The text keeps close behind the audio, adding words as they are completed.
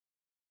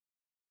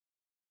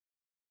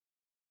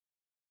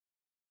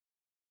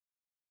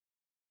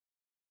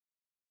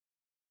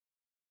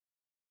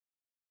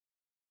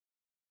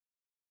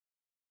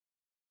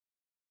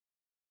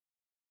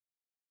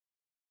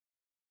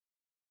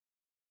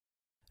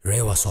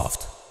Rewa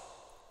Soft,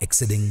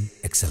 exceeding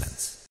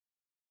excellence.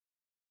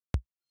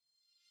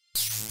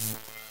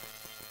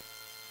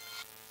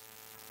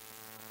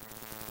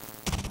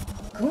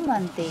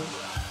 Ghumante,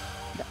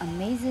 the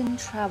amazing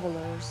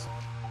travelers.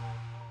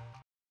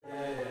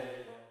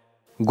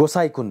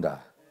 गोसाइकुण्डा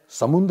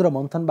समुद्र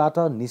मन्थनबाट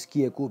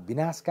निस्किएको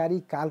विनाशकारी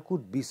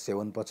कालकुट विष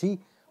सेवनपछि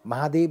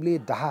महादेवले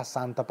डाहा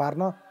शान्त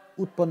पार्न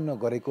उत्पन्न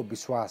गरेको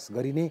विश्वास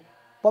गरिने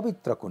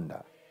पवित्र कुण्ड।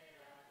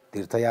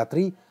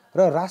 तीर्थयात्री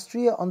र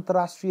राष्ट्रिय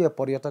अन्तर्राष्ट्रिय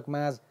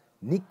पर्यटकमाझ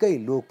निकै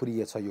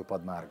लोकप्रिय छ यो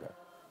पदमार्ग।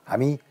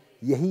 हामी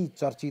यही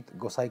चर्चित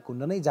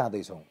गोसाइकुण्ड नै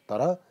जाँदैछौँ,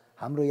 तर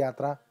हाम्रो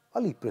यात्रा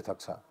अलि पृथक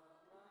छ।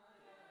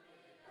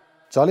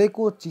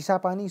 चलेको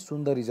चिसापानी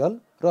सुन्दरीजल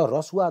र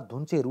रसुवा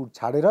धुन्चे रुट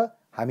छाडेर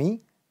हामी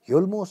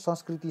ह्योल्मो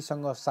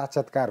संस्कृतिसँग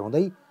साक्षात्कार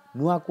हुँदै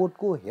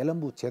नुवाकोटको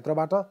हेलम्बु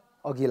क्षेत्रबाट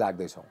अघि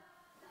लाग्दैछौँ।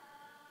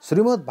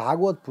 श्रीमद्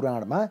भागवत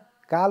पुराणमा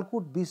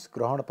कालकुट विष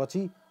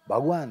ग्रहणपछि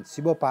भगवान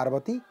शिव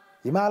पार्वती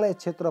हिमालय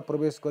क्षेत्र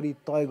प्रवेश गरी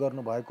तय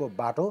गर्नुभएको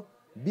बाटो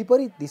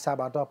विपरीत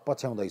दिशाबाट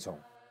पछ्याउँदैछौँ।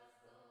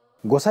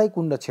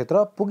 गोसाइकुण्ड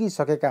क्षेत्र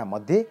पुगिसकेका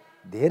मध्ये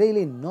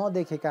धेरैले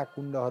नदेखेका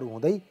कुण्डहरू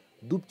हुँदै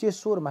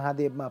दुप्चेश्वर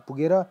महादेवमा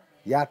पुगेर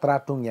यात्रा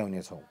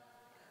टुङ्ग्याउनेछौँ।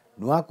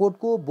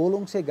 नुवाकोटको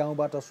बोलोङसे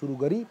गाउँबाट सुरु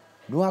गरी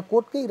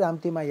नुवाकोटकै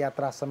राम्तेमा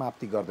यात्रा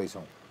समाप्ति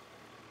गर्दैछौँ।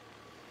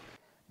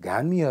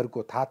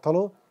 घान्मीहरूको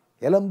थाथलो,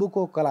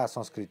 हेलम्बुको कला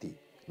संस्कृति,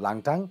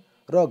 लाङटाङ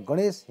र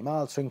गणेश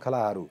हिमाल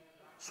श्रृङ्खलाहरू,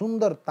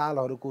 सुन्दर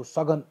तालहरूको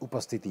सघन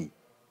उपस्थिति,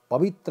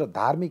 पवित्र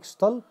धार्मिक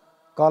स्थल,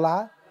 कला,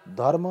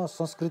 धर्म,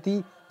 संस्कृति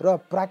र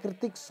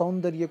प्राकृतिक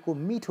सौन्दर्यको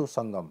मिठो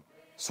सङ्गम।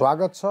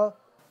 स्वागत छ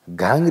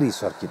घाङ्ग्री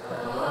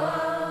सर्किटमा।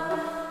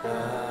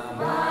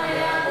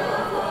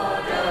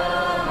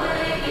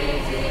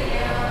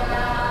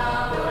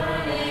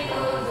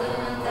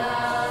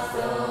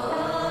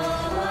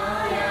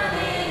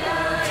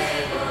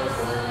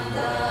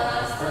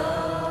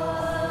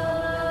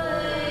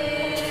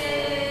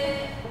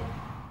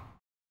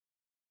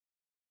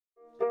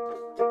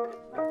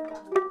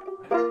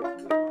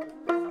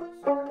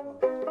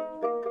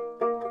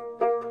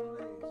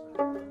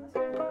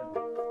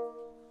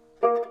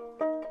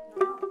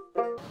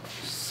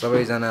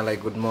 सबैजनालाई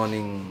गुड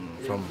मर्निङ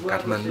फ्रम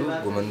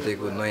काठमाडौँ।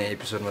 घुमन्तेको नयाँ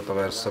एपिसोडमा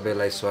तपाईँहरू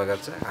सबैलाई स्वागत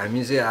छ।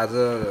 हामी चाहिँ आज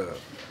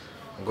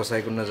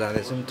गोसाइकुण्ड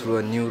जाँदैछौँ थ्रु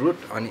अ न्यू रुट।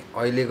 अनि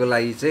अहिलेको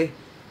लागि चाहिँ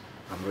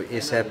हाम्रो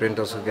एसआई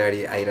रेन्टल्सको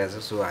गाडी आइरहेछ।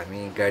 सो हामी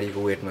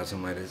गाडीको वेटमा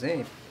छौँ। अहिले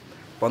चाहिँ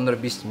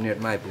 15-20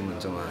 मिनटमा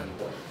आइपुग्नुहुन्छ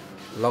उहाँहरू।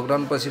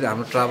 लकडाउन पछि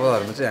हाम्रो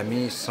ट्राभलहरूमा चाहिँ हामी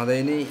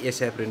सधैँ नै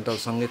एसआई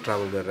रेन्टलसँगै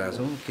ट्राभल गरिरहेको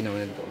छौँ,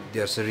 किनभने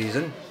देयर्स अ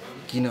रिजन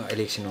किन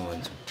इलेक्सन हो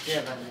भन्छौँ।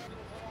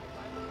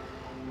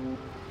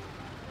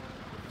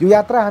 यो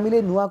यात्रा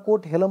हामीले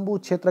नुवाकोट हेलम्बु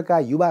क्षेत्रका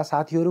युवा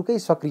साथीहरूकै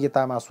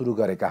सक्रियतामा सुरु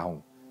गरेका हौँ।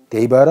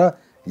 त्यही भएर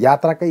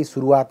यात्राकै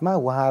सुरुवातमा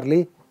उहाँहरूले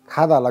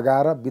खादा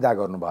लगाएर बिदा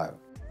गर्नुभयो।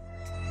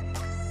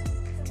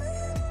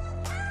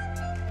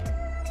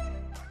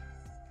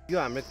 यो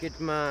हाम्रो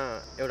किटमा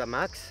एउटा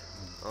मास्क,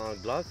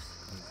 ग्लोभ्स,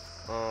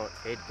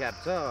 हेड क्याप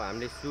छ।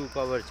 हामीले सु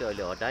कभर चाहिँ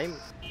अहिले हटायौँ।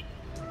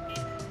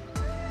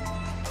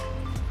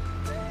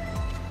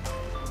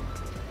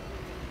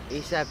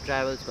 एसआप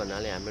ट्राभल्स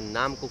भन्नाले हाम्रो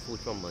नामको फुल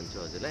फर्म भन्छु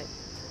हजुरलाई।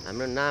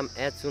 हाम्रो नाम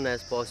as soon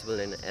as possible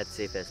and as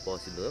safe as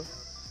possible हो।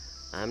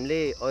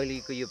 हामीले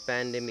अहिलेको यो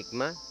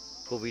पेन्डेमिकमा,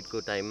 कोभिडको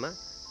टाइममा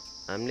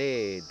हामीले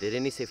धेरै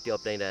नै सेफ्टी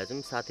अप्नाइरहेका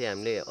छौँ। साथै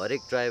हामीले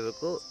हरेक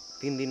ड्राइभरको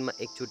 3 दिनमा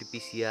एकचोटि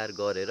पिसिआर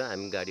गरेर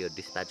हामी गाडीहरू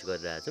डिस्प्याच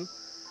गरिरहेका छौँ।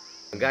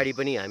 गाडी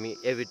पनि हामी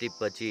एभ्री ट्रिप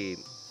पछि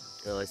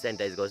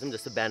सेनिटाइज गर्छौँ।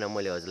 जस्तो बिहान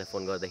मैले हजुरलाई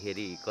फोन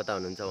गर्दाखेरि कता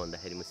हुनुहुन्छ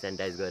भन्दाखेरि म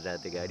सेनिटाइज गरिरहेको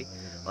थिएँ गाडी।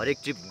 हरेक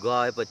ट्रिप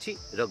गएपछि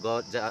र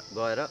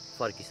गएर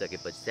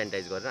फर्किसकेपछि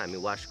सेनिटाइज गरेर हामी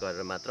वास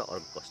गरेर मात्र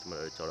अर्को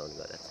कस्टमरहरू चढाउने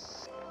गरेका छौँ।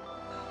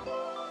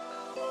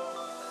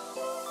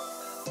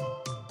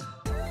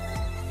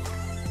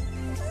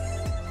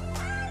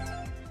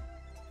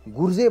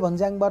 गुर्जे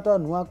भन्ज्याङबाट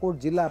नुवाकोट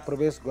जिल्ला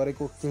प्रवेश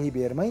गरेको केही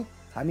बेरमै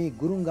हामी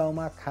गुरुङ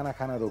गाउँमा खाना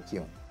खान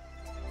रोकियौँ।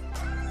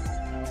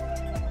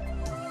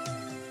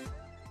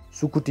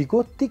 सुकुटीको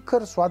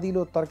तिखर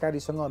स्वादिलो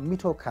तरकारीसँग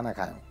मिठो खाना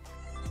खायौँ।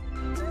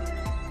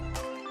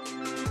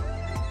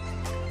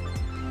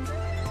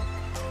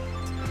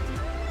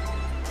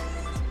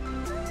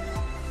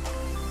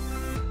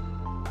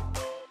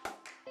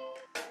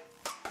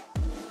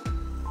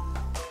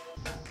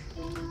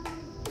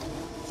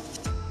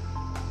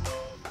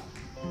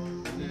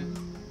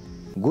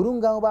 गुरुङ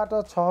गाउँबाट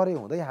छहरे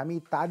हुँदै हामी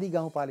तादी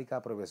गाउँपालिका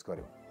प्रवेश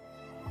गर्यौँ।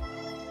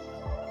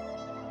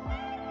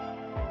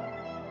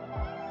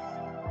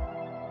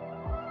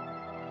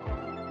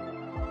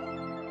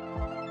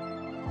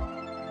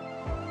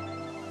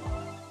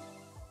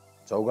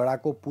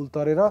 चौगडाको पुल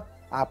तरेर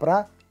आपरा,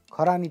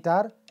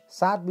 खरानीटार,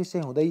 7 विषय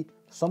हुँदै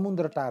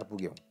समुद्रटार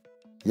पुग्यौँ।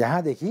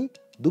 यहाँदेखि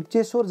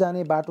दुप्चेश्वर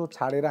जाने बाटो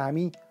छाडेर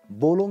हामी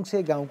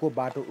बोलोङसे गाउँको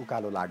बाटो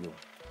उकालो लाग्यौँ।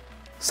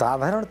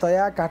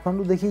 साधारणतया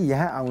काठमाडौँदेखि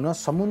यहाँ आउन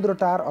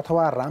समुद्रटार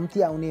अथवा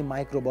राम्ती आउने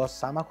माइक्रो बस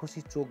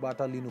सामाखुसी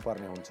चोकबाट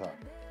लिनुपर्ने हुन्छ।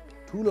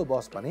 ठुलो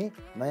बस भने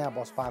नयाँ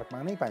बस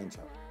पार्कमा नै पाइन्छ।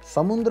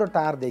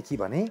 समुद्रटारदेखि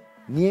भने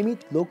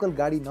नियमित लोकल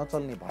गाडी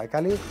नचल्ने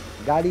भएकाले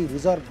गाडी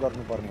रिजर्भ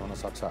गर्नुपर्ने हुन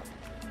सक्छ।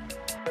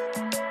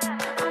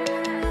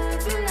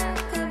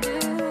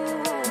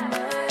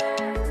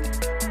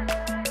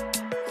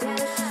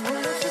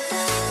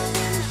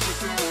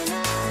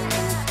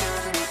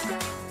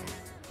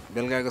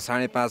 बेलुकाको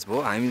 5:30 भयो।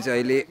 हामी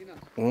चाहिँ अहिले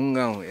होङ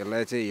गाउँ,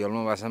 यसलाई चाहिँ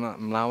हेल्मो भाषामा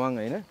म्लावाङ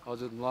होइन?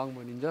 हजुर, म्लावाङ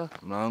भनिन्छ।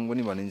 म्लावाङ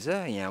पनि भनिन्छ।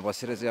 यहाँ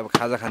बसेर चाहिँ अब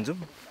खाजा खान्छौँ।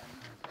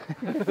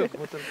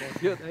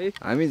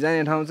 हामी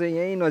जाने ठाउँ चाहिँ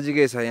यहीँ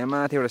नजिकै छ। यहाँ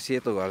माथि एउटा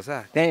सेतो घर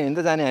छ, त्यहीँ होइन त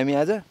जाने हामी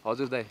आज?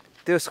 हजुर दाइ।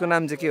 त्यसको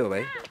नाम चाहिँ के हो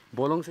भाइ?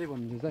 बोलोङसे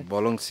भनिन्छ दाइ।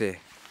 बोलोङसे।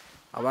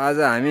 अब आज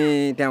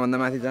हामी त्यहाँभन्दा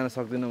माथि जान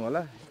सक्दैनौँ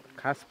होला।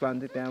 खास प्लान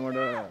चाहिँ त्यहाँबाट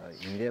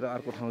हिँडेर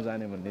अर्को ठाउँ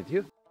जाने भन्ने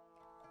थियो।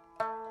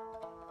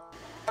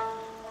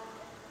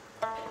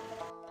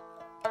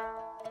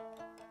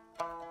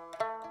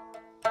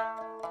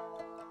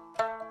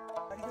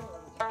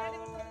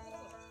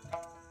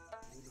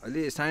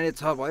 अहिले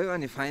 6:30 भयो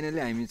अनि फाइनली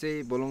हामी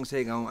चाहिँ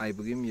बोलोङसे गाउँ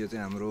आइपुग्यौँ। यो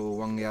चाहिँ हाम्रो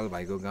वाङ्ग्याल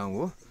भाइको गाउँ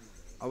हो।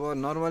 अब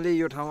नर्मली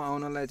यो ठाउँ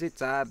आउनलाई चाहिँ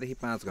 4 देखि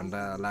 5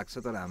 घन्टा लाग्छ,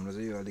 तर हाम्रो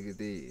चाहिँ यो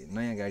अलिकति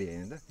नयाँ गाडी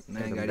होइन त,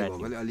 नयाँ गाडी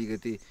भएकोले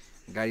अलिकति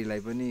गाडीलाई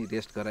पनि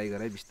रेस्ट गराइ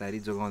बिस्तारै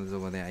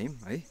जोगाउँदै आयौँ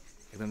है।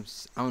 एकदम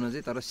आउन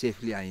चाहिँ तर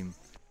सेफली आयौँ।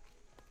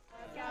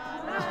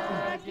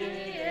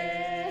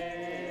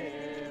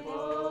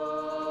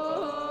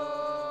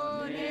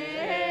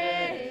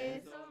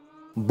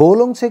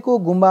 बोलोङसेको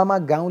गुम्बामा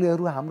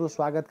गाउँलेहरू हाम्रो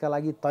स्वागतका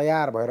लागि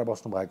तयार भएर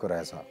बस्नु भएको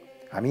रहेछ।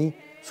 हामी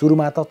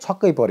सुरुमा त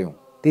छक्कै पर्यौँ,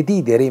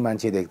 त्यति धेरै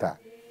मान्छे देख्दा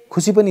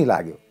खुसी पनि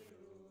लाग्यो।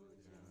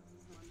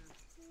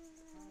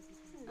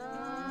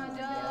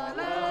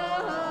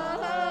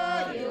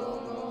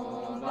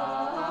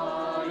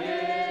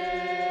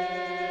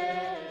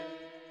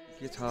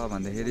 के छ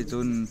भन्दाखेरि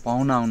जुन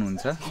पाहुना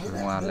आउनुहुन्छ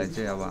उहाँहरूलाई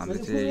चाहिँ अब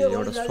हामीले चाहिँ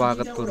एउटा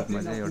स्वागतको रूपमा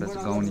चाहिँ एउटा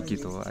गाउने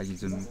गीत हो अघि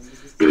जुन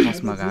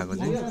फर्स्टमा गाएको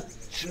चाहिँ।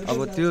 अब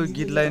त्यो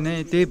गीतलाई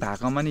नै त्यही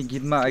भाकामा नि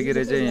गीतमा अघि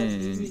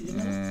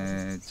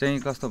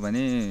चाहिँ कस्तो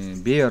भने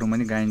बेहरूमा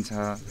नि गाइन्छ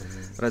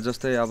र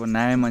जस्तै अब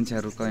नयाँ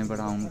मान्छेहरू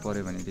कहीँबाट आउनु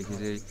पऱ्यो भनेदेखि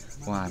चाहिँ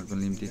उहाँहरूको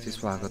निम्ति चाहिँ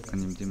स्वागतको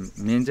निम्ति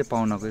मेन चाहिँ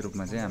पाहुनाकै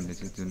रूपमा चाहिँ हामीले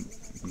चाहिँ जुन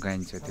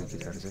गाइन्छ त्यो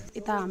गीतहरू चाहिँ।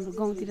 यता हाम्रो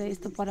गाउँतिर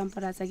यस्तो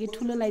परम्परा छ कि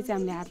ठुलोलाई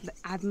चाहिँ हामीले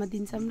हातमा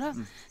दिन्छौँ र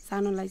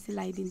सानोलाई चाहिँ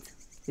लगाइदिन्छ।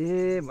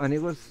 ए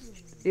भनेको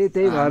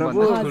त्यही भएर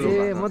पो म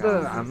त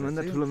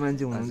हामीभन्दा ठुलो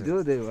मान्छे हुनुहुन्थ्यो,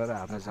 त्यही भएर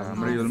हाम्रो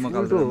हेल्मो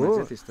कल्चरमा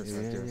चाहिँ त्यस्तो छ,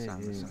 त्यो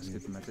हाम्रो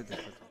संस्कृतिमा चाहिँ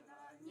त्यस्तो छ।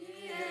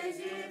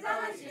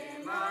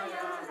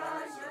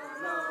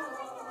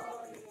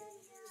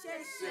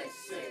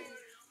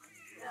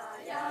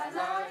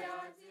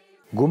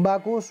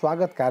 गुम्बाको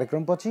स्वागत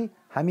कार्यक्रमपछि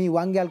हामी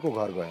वाङ्ग्यालको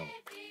घर गयौँ।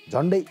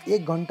 झन्डै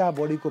 1 घन्टा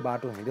बढीको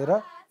बाटो हिँडेर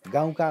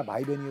गाउँका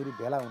भाइ बहिनीहरू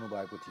भेला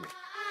हुनुभएको थियो।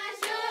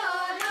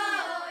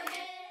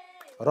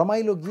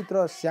 रमाइलो गीत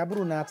र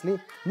स्याब्रु नाचले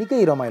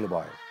निकै रमाइलो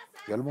भयो।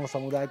 हेल्मो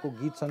समुदायको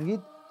गीत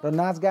सङ्गीत र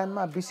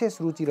नाचगानमा विशेष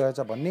रुचि रहेछ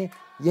भन्ने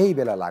यही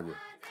बेला लाग्यो।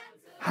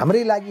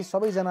 हाम्रै लागि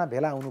सबैजना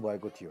भेला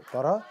हुनुभएको थियो,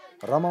 तर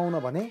रमाउन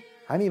भने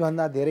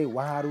हामीभन्दा धेरै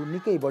उहाँहरू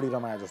निकै बढी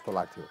रमाए जस्तो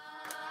लाग्थ्यो।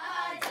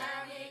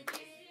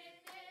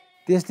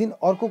 त्यस दिन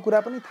अर्को कुरा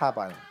पनि थाहा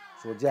पायौँ,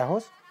 सोज्या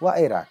होस् वा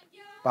एराक,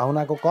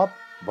 पाहुनाको कप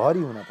भरि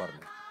हुन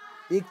पर्ने।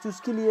 एक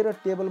चुस्की लिएर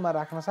टेबलमा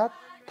राख्न साथ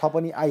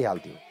थपनी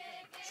आइहाल्थ्यो।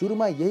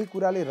 सुरुमा यही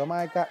कुराले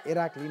रमाएका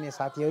एराक लिने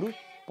साथीहरू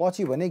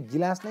पछि भने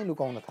गिलास नै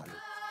लुकाउन थाले।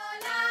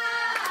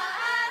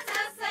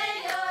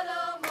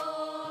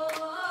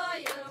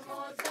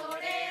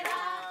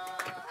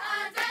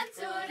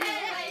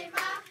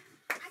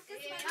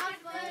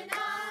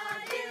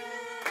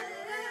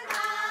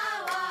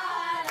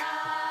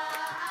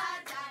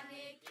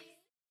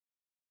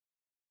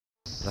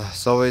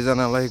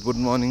 सबैजनालाई गुड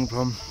मर्निङ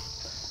फ्रम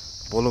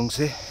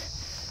बोलोङसे।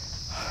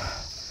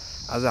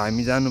 आज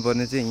हामी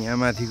जानुपर्ने चाहिँ यहाँ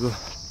माथिको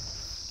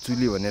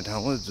चुली भन्ने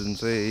ठाउँ हो, जुन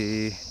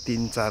चाहिँ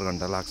 3-4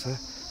 घन्टा लाग्छ।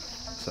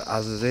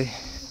 आज चाहिँ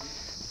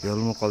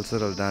हेल्मो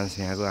कल्चरल डान्स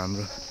यहाँको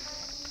हाम्रो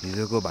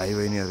हिजोको भाइ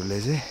बहिनीहरूले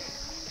चाहिँ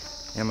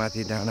यहाँ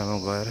माथि डाँडामा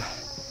गएर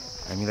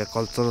हामीलाई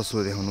कल्चरल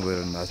सो देखाउनु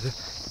गइरहनु भएको छ।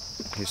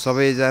 यो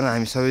सबैजना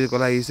हामी सबैको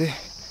लागि चाहिँ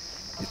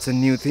इट्स अ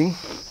न्यू थिङ,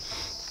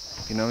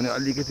 किनभने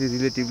अलिकति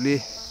रिलेटिभली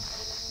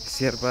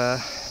शेर्पा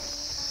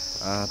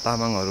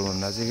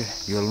तामाङहरूभन्दा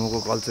चाहिँ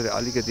हेल्मोको कल्चर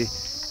अलिकति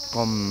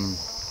कम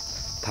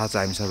थाहा छ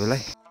हामी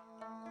सबैलाई।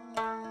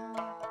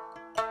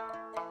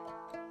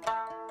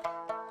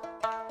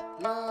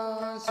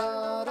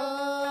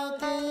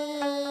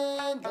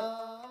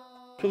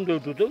 हाम्रो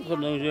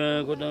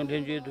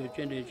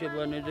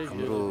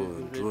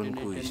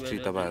ड्रोनको हिस्ट्री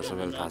तपाईँहरू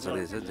सबैलाई थाहा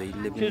छँदैछ,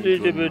 जहिले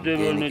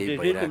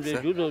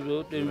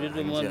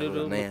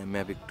नयाँ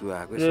म्यापिक 2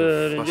 आएको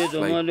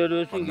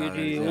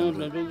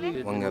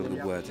बङ्गालको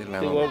बुवा चाहिँ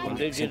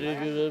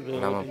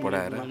लामा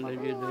पढाएर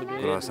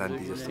ग्रह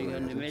शान्ति जस्तो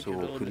सो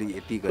होपफुली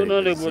यति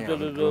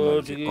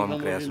गरेपछि कम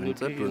क्रास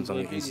हुन्छ,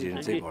 ड्रोनसँग इन्सिडेन्ट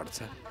चाहिँ घट्छ।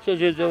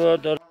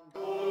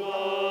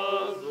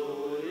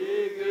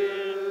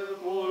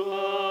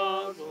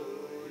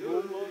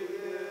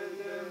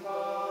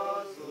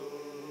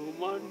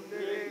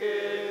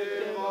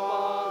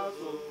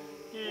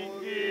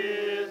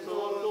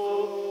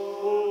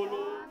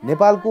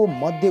 नेपालको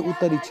मध्य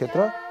उत्तरी क्षेत्र,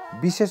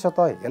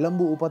 विशेषतः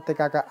हेलम्बु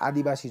उपत्यकाका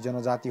आदिवासी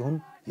जनजाति हुन्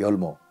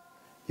हेल्मो।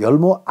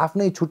 ह्योल्मो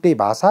आफ्नै छुट्टै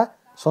भाषा,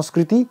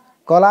 संस्कृति,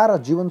 कला र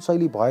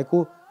जीवनशैली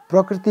भएको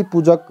प्रकृति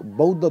पूजक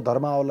बौद्ध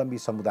धर्मावलम्बी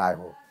समुदाय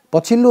हो।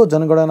 पछिल्लो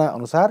जनगणना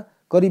अनुसार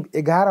करिब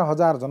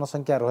 11,000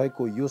 जनसङ्ख्या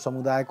रहेको यो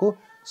समुदायको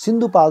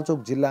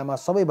सिन्धुपाल्चोक जिल्लामा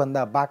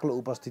सबैभन्दा बाक्लो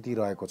उपस्थिति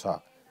रहेको छ।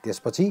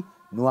 त्यसपछि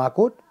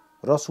नुवाकोट,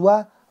 रसुवा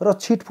र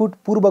छिटफुट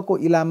पूर्वको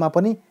इलाममा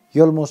पनि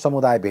ह्योल्मो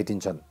समुदाय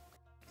भेटिन्छन्।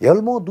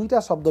 ह्योल्मो दुईटा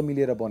शब्द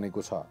मिलेर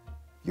बनेको छ।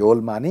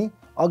 ह्योल माने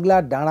अग्ला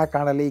डाँडा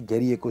काँडाले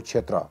घेरिएको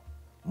क्षेत्र,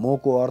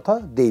 मोको अर्थ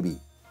देवी।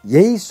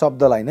 यही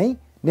शब्दलाई नै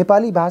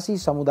नेपाली भाषी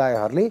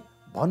समुदायहरूले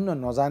भन्न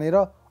नजानेर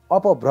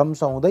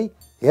अपभ्रंश हुँदै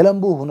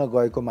हेलम्बु हुन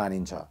गएको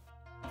मानिन्छ।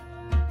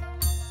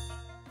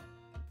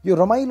 यो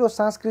रमाइलो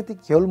सांस्कृतिक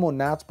ह्योल्मो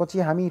नाचपछि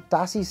हामी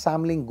टासी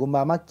सामलिङ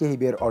गुम्बामा केही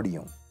बेर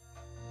अडियौं।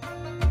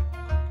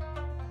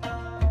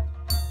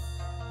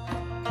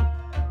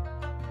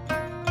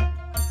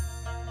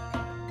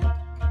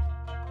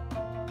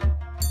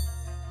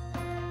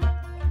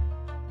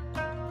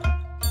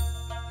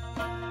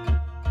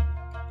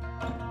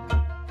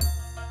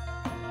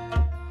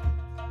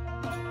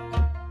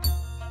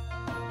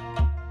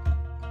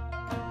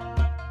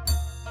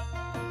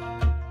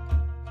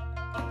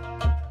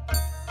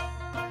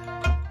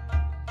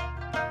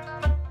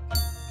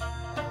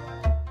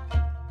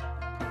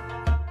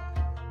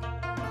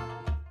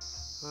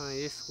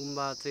 यस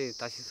गुम्बा चाहिँ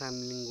टासी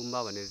सामलिङ गुम्बा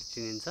भनेर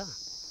चिनिन्छ।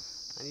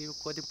 अनि यो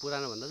कति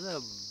पुरानो भन्दा चाहिँ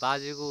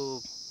बाजेको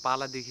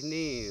पालादेखि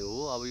नै हो।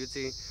 अब यो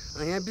चाहिँ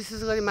यहाँ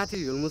विशेष गरी माथि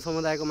ह्योल्मो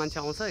समुदायको मान्छे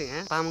आउँछ,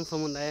 यहाँ तामाङ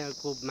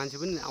समुदायको मान्छे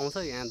पनि आउँछ।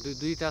 यहाँ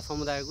दुईवटा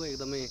समुदायको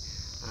एकदमै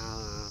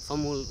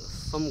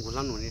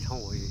समूहलन हुने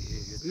ठाउँ हो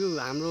यो।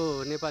 हाम्रो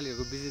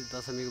नेपालीहरूको विजय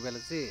दशमीको बेला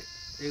चाहिँ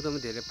एकदमै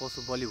धेरै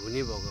पशु बलि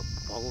हुने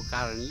भएको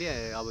कारणले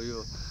अब यो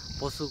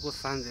पशुको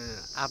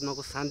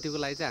आत्माको शान्तिको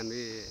लागि चाहिँ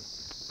हामीले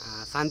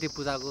शान्ति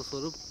पूजाको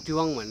स्वरूप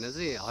टिवाङ भनेर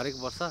चाहिँ हरेक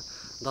वर्ष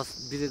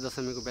विजय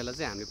दशमीको बेला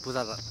चाहिँ हामीले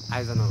पूजा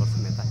आयोजना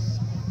गर्छौँ यता।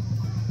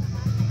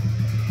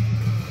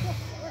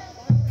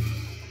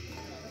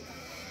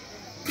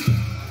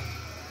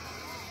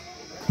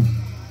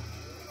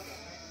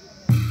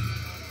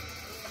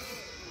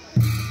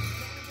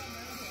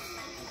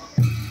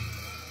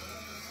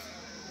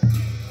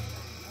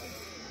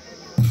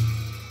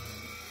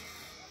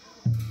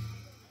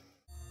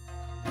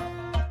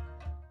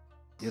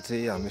 यो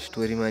चाहिँ हामी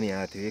स्टोरीमा नि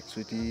आएको थियो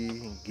एकचोटि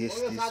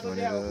गेस्ट लिस्ट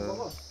भनेर।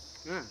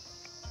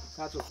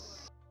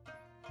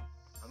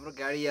 हाम्रो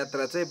गाडी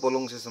यात्रा चाहिँ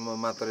बोलुङसेसम्म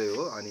मात्रै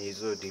हो। अनि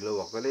हिजो ढिलो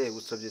भएकोले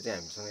उत्सवजी चाहिँ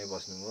हामीसँगै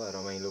बस्नुभयो,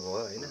 रमाइलो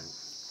भयो होइन।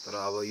 तर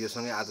अब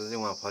योसँगै आज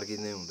चाहिँ उहाँ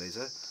फर्किँदै हुँदैछ।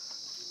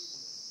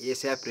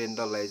 एसएफ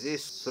रेन्टललाई चाहिँ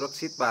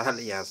सुरक्षित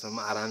पाराले यहाँसम्म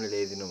आरामले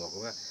ल्याइदिनु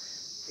भएकोमा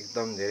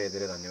एकदम धेरै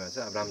धेरै धन्यवाद छ।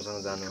 अब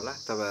राम्रोसँग जानु होला।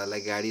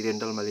 तपाईँहरूलाई गाडी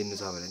रेन्टलमा लिनु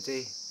छ भने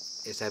चाहिँ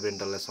एसएफ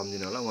रेन्टललाई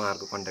सम्झिनु होला।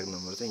 उहाँहरूको कन्ट्याक्ट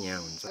नम्बर चाहिँ यहाँ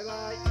हुन्छ।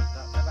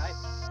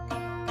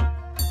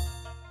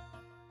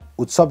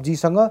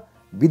 उत्सवजीसँग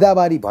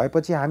बिदाबारी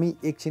भएपछि हामी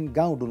एकछिन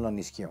गाउँ डुल्न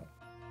निस्क्यौँ।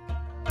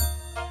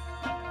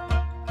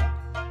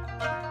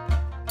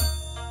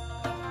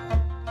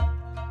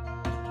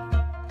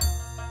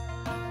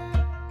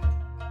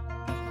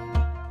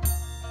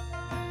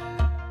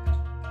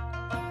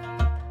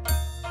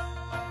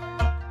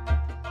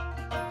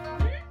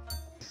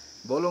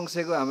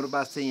 बोलुङसेको हाम्रो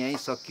बास चाहिँ यहीँ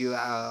सकियो।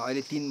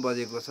 अहिले 3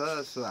 बजेको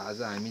छ। सो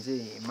आज हामी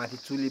चाहिँ माथि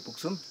चुली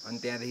पुग्छौँ। अनि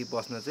त्यहाँदेखि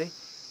बस्न चाहिँ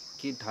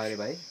के ठहरे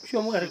भाइ?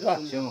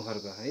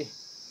 स्योमखर्क है।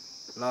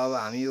 ल अब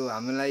हामी यो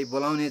हामीलाई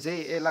बोलाउने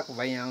चाहिँ लाक्पा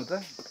भाइ यहाँ आउँ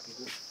त।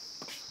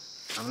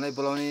 हामीलाई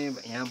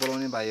यहाँ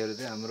बोलाउने भाइहरू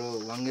चाहिँ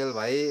हाम्रो वाङ्गेल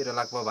भाइ र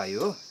लाक्पा भाइ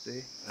हो।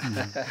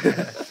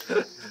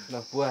 ल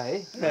पुवा है,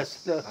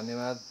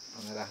 धन्यवाद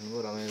राख्नुभयो,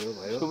 रमाइलो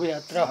भयो।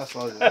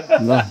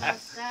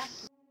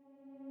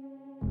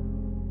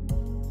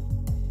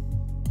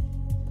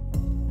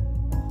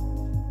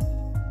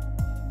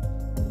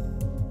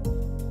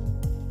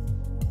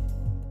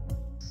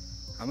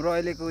 हाम्रो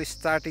अहिलेको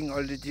स्टार्टिङ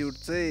अल्टिट्युड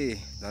चाहिँ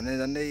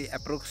झन्डै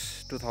एप्रोक्स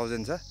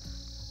 2000 छ।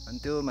 अनि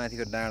त्यो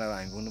माथिको डाँडा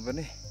हामी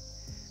पुग्नुपर्ने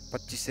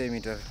 2500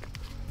 मिटर।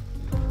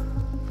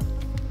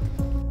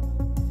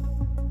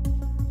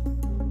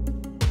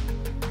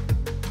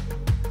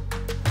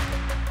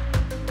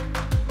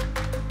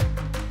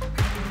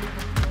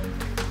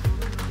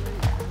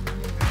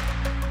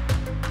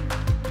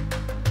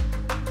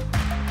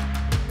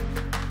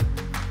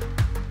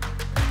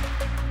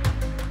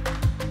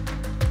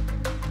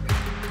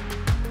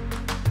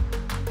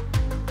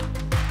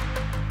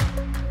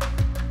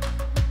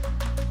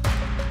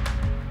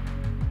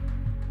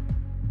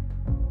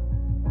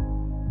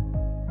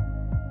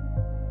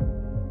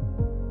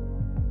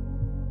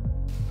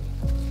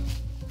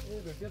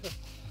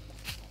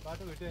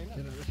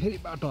 फेरि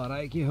बाटो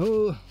हरायो के हो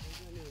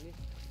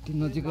त्यो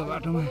नजिकको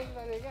बाटोमा।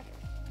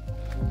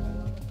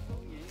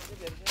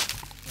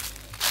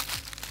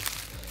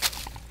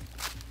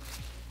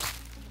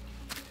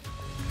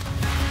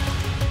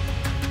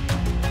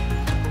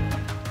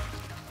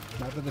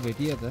 बाटो त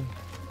भेटियो त।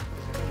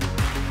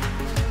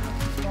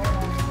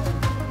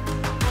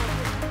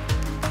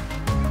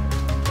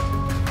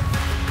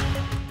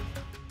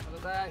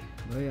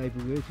 भाइ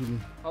आइपुग्यो है चुली।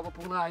 अब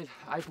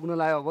आइपुग्न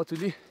लाग्यो अब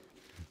चुली।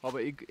 अब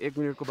 1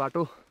 मिनेटको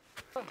बाटो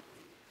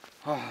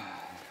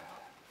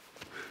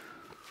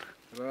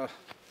र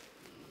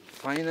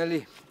फाइनली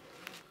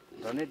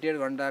झन्डै 1.5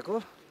 घन्टाको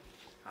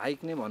हाइक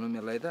नै भनौँ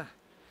यसलाई त।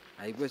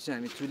 हाइकपछि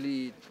हामी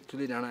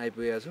चुली डाँडा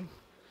आइपुगेका छौँ।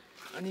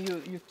 अनि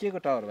यो के को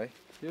टावर भाइ?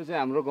 यो चाहिँ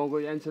हाम्रो गाउँको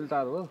एनसेल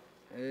टावर हो।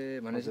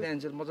 ए भनेपछि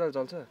एनसेल मजाले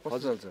चल्छ? कस्तो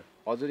चल्छ?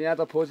 हजुर यहाँ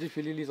त 4G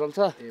फिलिली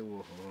चल्छ। ए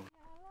ओहो।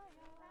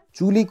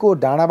 चुलीको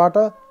डाँडाबाट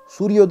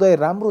सूर्योदय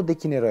राम्रो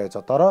देखिने रहेछ,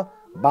 तर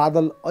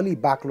बादल अलि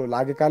बाक्लो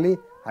लागेकाले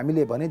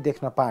हामीले भने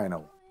देख्न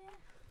पाएनौँ।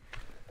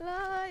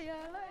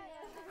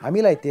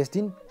 हामीलाई त्यस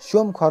दिन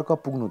स्योम खर्क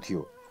पुग्नु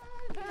थियो।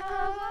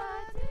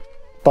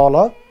 तल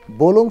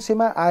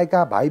बोलोङसेमा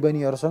आएका भाइ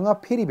बहिनीहरूसँग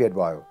फेरि भेट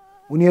भयो।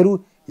 उनीहरू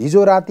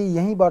हिजो राति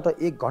यहीँबाट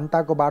 1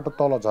 घन्टाको बाटो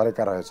तल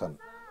झरेका रहेछन्।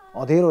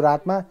 अँधेरो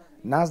रातमा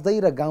नाच्दै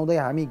र गाउँदै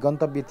हामी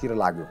गन्तव्यतिर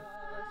लाग्यौँ।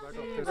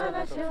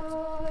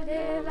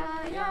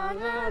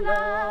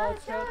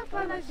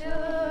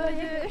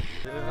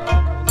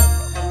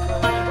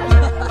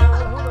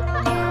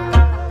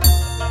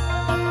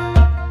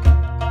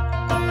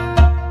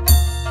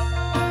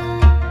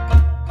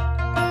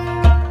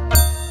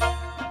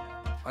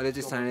 अहिले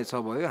चाहिँ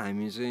 6:30 भयो।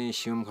 हामी चाहिँ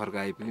स्योम खर्क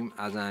आइपुग्यौँ।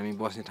 आज हामी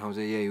बस्ने ठाउँ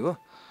चाहिँ यही हो।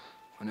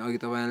 अनि अघि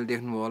तपाईँले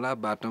देख्नुभयो होला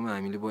बाटोमा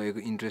हामीले बोकेको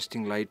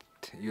इन्ट्रेस्टिङ लाइट,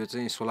 यो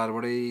चाहिँ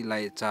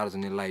सोलरबाटै चार्ज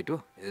हुने लाइट हो।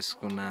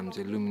 यसको नाम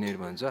चाहिँ लुमिनेट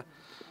भन्छ।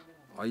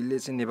 अहिले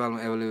चाहिँ नेपालमा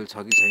एभाइलेबल छ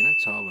कि छैन,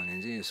 छ भने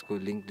चाहिँ यसको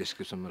लिङ्क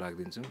डिस्क्रिप्सनमा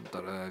राखिदिन्छौँ।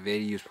 तर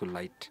भेरी युजफुल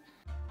लाइट।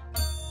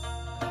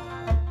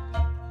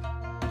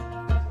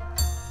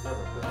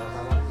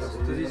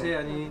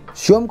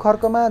 स्योम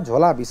खर्कमा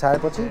झोला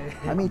बिसाएपछि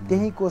हामी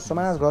त्यहीँको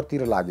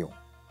समाजघरतिर लाग्यौँ।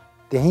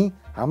 त्यहीँ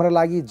हाम्रा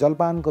लागि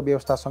जलपानको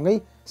व्यवस्थासँगै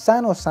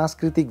सानो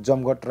सांस्कृतिक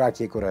जमघट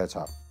राखिएको रहेछ।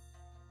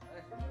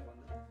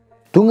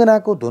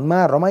 तुङ्गनाको धुनमा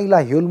रमाइला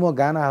ह्योल्मो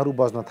गानाहरू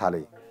बज्न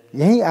थाले।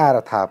 यहीँ आएर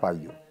थाहा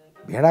पाइयो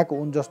भेडाको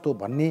उन जस्तो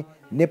भन्ने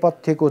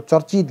नेपथ्यको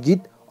चर्चित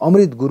गीत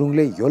अमृत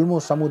गुरुङले ह्योल्मो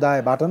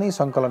समुदायबाट नै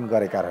सङ्कलन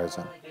गरेका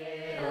रहेछन्।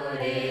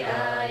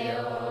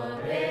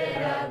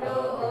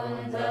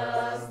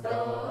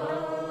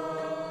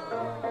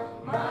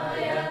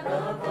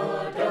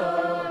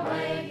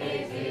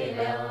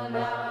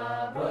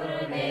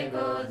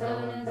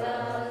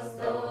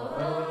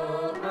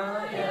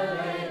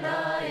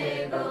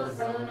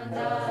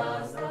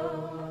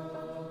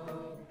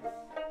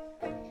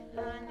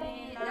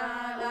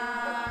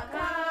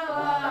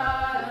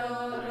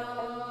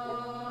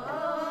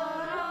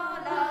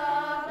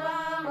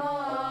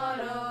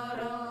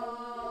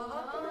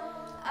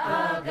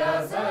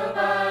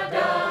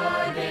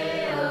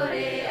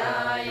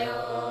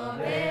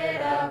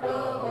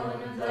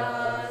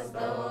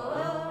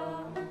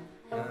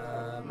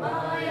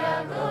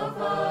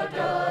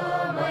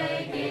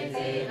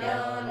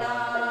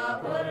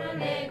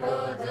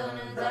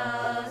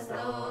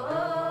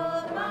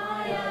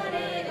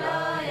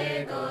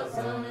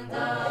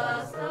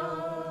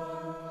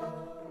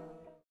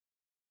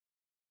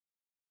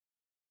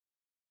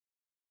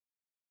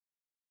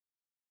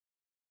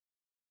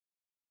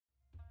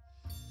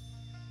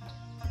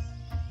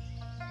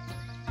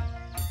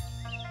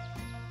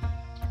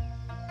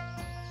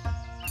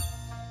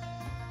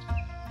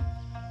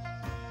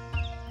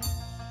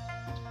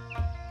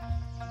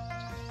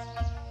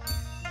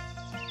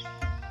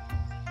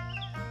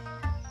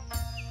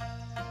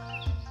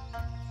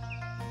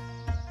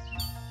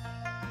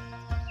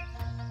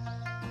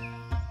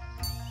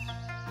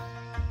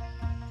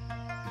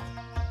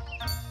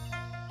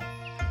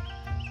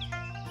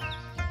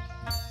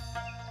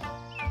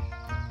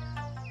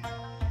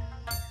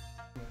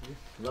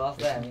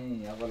 लसलाई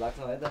हामी अब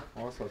लाग्छौँ है त।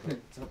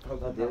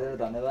 धेरै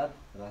धन्यवाद,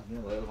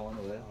 राख्दिनु भयो,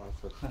 खुवाउनु भयो,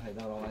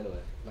 एकदम रमाइलो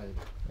भयो।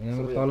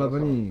 यहाँबाट तल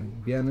पनि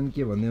बिहान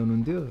के भन्दै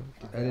हुनुहुन्थ्यो,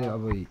 अहिले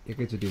अब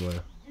एकैचोटि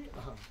भयो।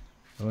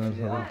 तल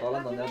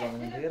धन्यवाद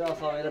भन्नुहुन्थ्यो र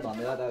सबैलाई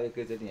धन्यवाद अब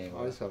एकैचोटि यहीँ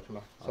भयो।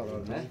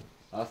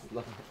 हस् ल,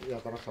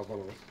 यात्रा सफल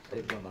होस्।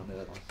 एकदम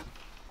धन्यवाद।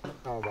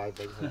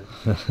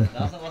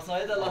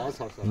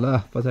 ल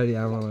पछाडि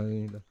आमा।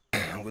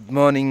 गुड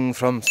मर्निङ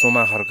फ्रम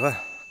सोमा खर्क।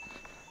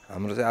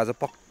 हाम्रो चाहिँ आज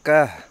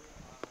पक्का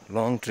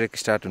लङ ट्रेक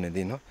स्टार्ट हुने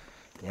दिन हो।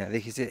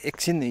 यहाँदेखि चाहिँ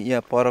एकछिन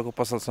यहाँ परको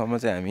पसलसम्म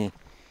चाहिँ हामी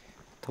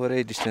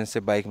थोरै डिस्टेन्स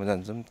चाहिँ बाइकमा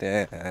जान्छौँ।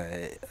 त्यहाँ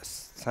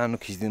सानो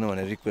खिचिदिनु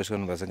भनेर रिक्वेस्ट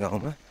गर्नुभएको छ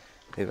गाउँमा,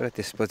 त्यही भएर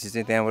त्यसपछि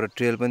चाहिँ त्यहाँबाट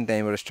ट्रेल पनि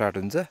त्यहीँबाट स्टार्ट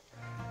हुन्छ।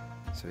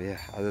 सो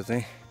आज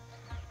चाहिँ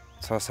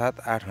 6,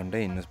 7, 8 घन्टा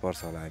हिँड्नु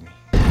पर्छ होला हामी।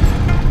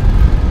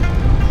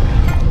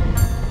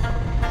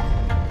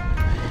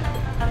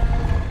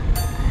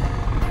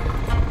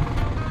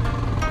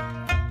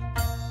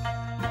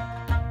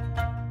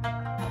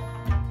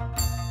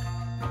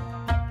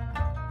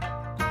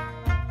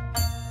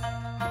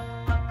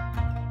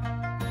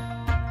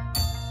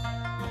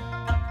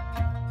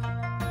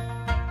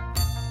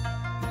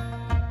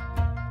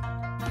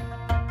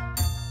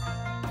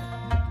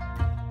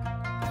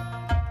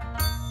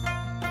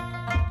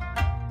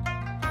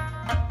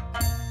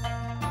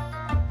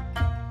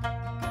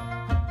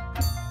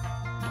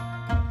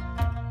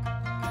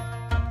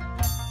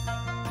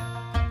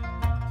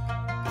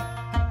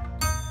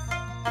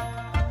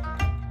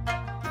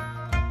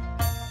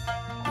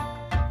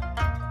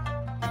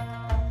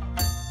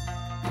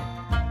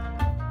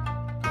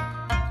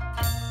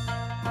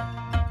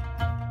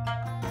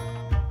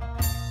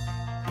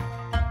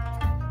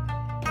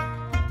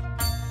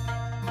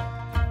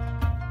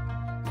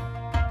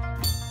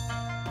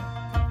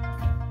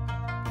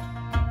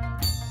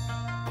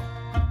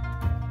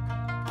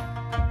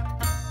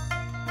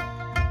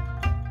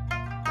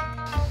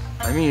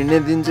 हामी हिँड्ने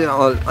दिन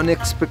चाहिँ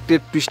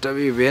अनएक्सपेक्टेड ट्विस्ट अफ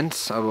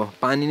इभेन्ट्स। अब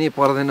पानी नै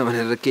पर्दैन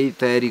भनेर केही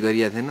तयारी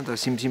गरिएको थिएन, तर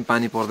सिमसिम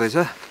पानी पर्दैछ।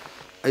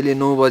 अहिले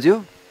 9 बज्यो।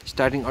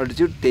 स्टार्टिङ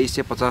अल्टिट्युड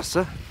 2350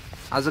 छ।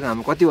 आजको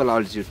हाम्रो कति होला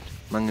अल्टिट्युड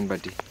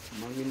माङ्गेनपाटी?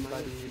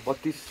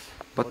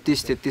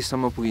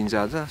 32-33सम्म पुगिन्छ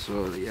आज। सो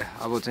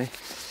अब चाहिँ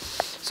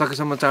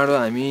सकेसम्म चाँडो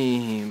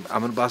हामी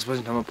हाम्रो बास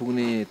बस्ने ठाउँमा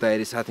पुग्ने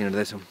तयारी साथ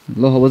हिँड्दैछौँ।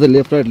 ल अब चाहिँ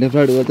लेफ्ट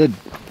राइट गर्दा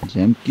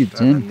झ्याम कि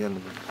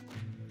झ्याम।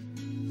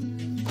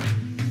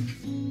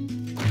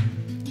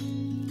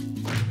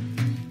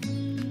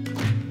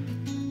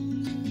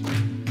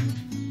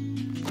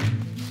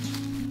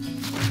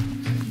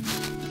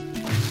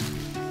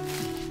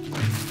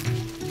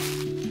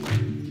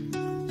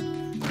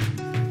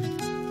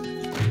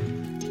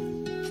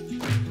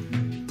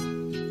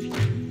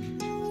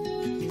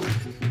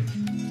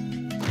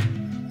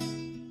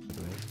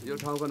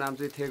 ठाउँको नाम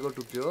चाहिँ थेगो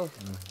टुप्यो हो।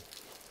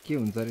 के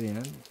हुन्छ अरे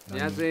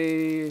यहाँ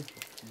चाहिँ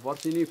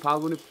वर्षिनी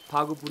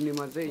फागु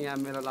पूर्णिमा चाहिँ यहाँ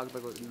मेला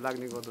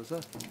लाग्ने गर्दछ।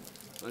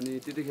 अनि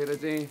त्यतिखेर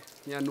चाहिँ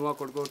यहाँ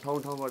नुवाकोटको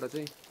ठाउँबाट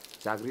चाहिँ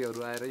झाँक्रीहरू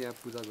आएर यहाँ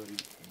पूजा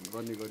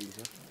गर्ने गरिन्छ।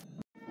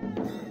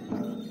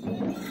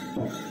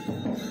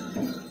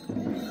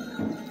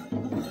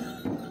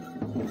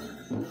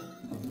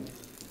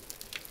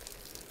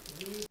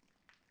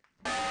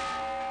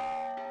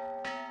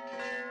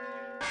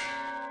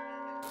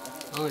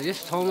 यस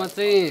ठाउँमा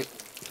चाहिँ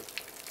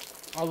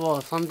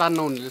अब सन्तान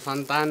नहुनेले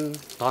सन्तान,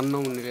 धन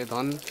नहुनेले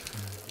धन,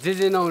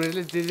 जे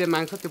नहुनेले जे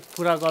माग्छ त्यो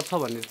पुरा गर्छ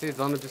भन्ने चाहिँ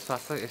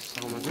जनविश्वास छ यस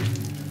ठाउँमा चाहिँ।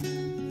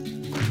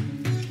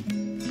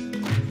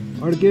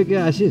 अड्क्यो के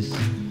आशिष?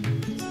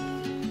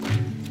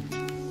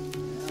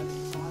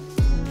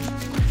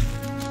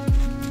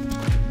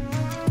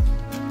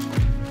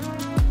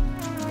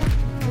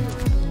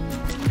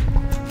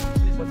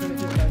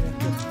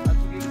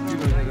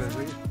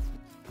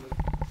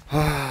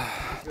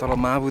 तल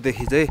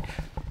माबुदेखि चाहिँ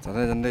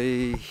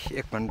झन्डै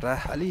 1 घन्टा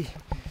अलि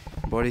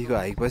बढीको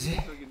हाइकपछि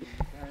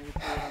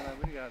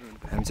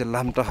हामी चाहिँ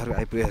लामटहर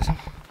आइपुगेका छौँ।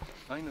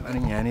 अनि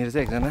यहाँनिर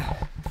चाहिँ एकजना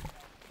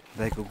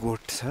दाईको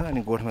गोठ छ।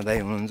 अनि गोठमा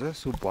दाई हुनुहुन्छ।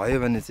 सो भयो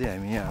भने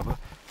चाहिँ हामी यहाँ अब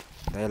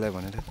दाईलाई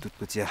भनेर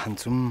दुधको चिया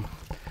खान्छौँ।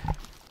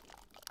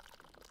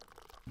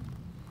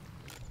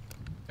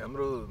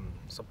 हाम्रो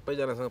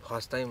सबैजनासँग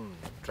फर्स्ट टाइम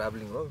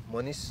ट्राभलिङ हो।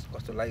 मनिष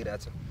कस्तो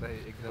लागिरहेछ?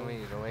 एकदमै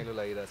रमाइलो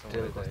लागिरहेछ।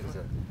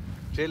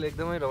 ट्रेल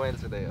एकदमै रमाइलो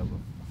छ दाइ। अब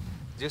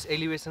जस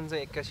एलिभेसन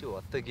चाहिँ 81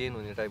 हत्त गेन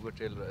हुने टाइपको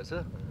ट्रेल रहेछ।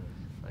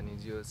 अनि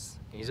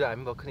हिजो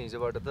हामी भर्खर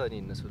हिजोबाट त अनि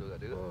हिँड्न सुरु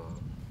गरेको।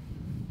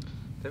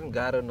 त्यही पनि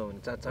गाह्रो नहुने,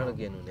 चाँडो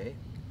गेन हुने है।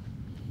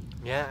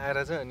 यहाँ आएर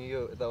चाहिँ अनि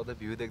यो यताउता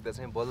भ्यू देख्दा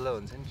चाहिँ बल्ल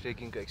हुन्छ नि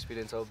ट्रेकिङको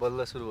एक्सपिरियन्स अब बल्ल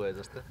सुरु भयो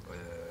जस्तो।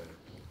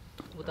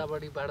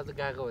 उतापट्टिबाट त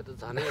गएको भए त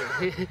झनै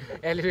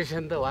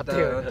एलिभेसन त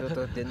त्यो त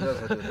डेन्जर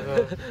छ। त्यो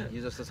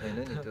यो जस्तो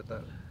छैन नि। त्यो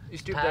त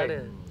स्टिप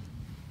डाइट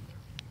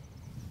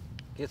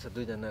के छ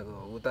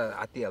दुईजनाको उता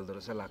आत्तिहाल्दो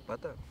रहेछ लाक्पा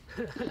त।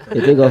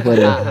 यतै गफ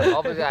गरे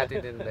अब चाहिँ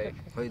आत्तिदैन दाइ।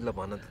 खै ल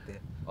भन त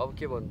त्यहाँ अब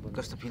के भन्नु?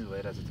 कस्तो फिल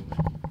भइरहेछ तिम्रो?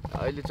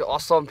 अहिले चाहिँ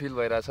असम फिल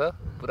भइरहेछ।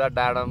 पुरा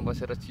डाँडामा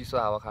बसेर चिसो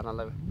हावा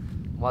खानलाई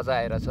मजा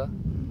आइरहेछ।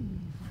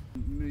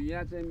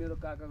 यहाँ चाहिँ मेरो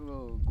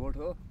काकाको गोठ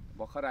हो।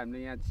 भर्खर हामीले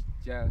यहाँ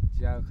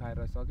चिया खाएर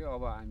सक्यो।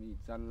 अब हामी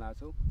जान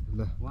लाग्छौँ।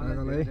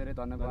 उहाँलाई धेरै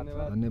धन्यवाद।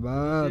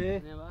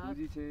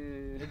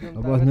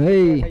 बस्नु है।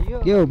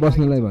 के हो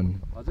बस्नुलाई भन्नु?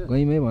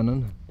 गइमै भनौँ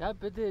न।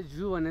 यापेते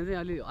जू भने चाहिँ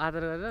अलि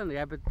आदर गरेर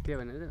यापेते के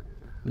भने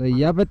ल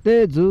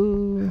यापेते जू।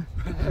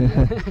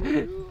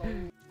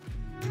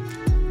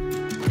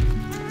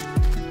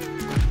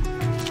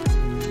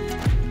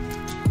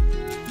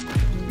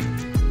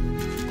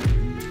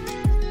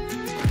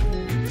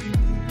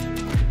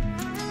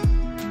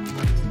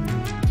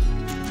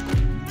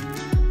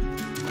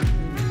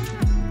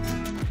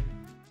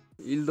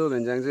 इल्दो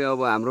भेन्ज्याङ चाहिँ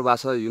अब हाम्रो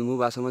भाषा हिल्मु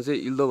भाषामा चाहिँ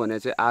इल्दो भने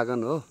चाहिँ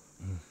आँगन हो।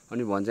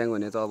 अनि भन्ज्याङ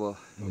भने त अब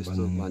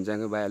यस्तो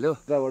भन्ज्याङै भइहाल्यो।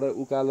 त्यहाँबाट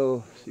उकालो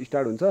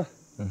स्टार्ट हुन्छ।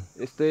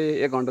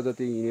 यस्तै 1 घन्टा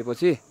जति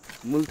हिँडेपछि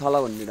मूलथला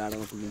भन्ने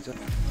डाँडामा पुगिन्छ।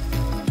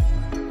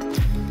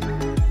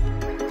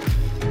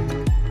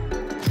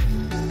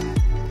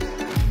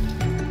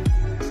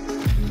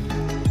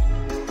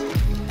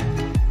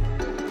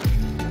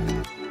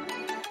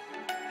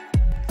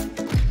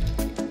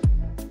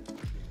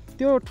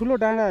 त्यो ठुलो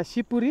डाँडा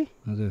शिवपुरी,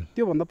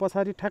 त्योभन्दा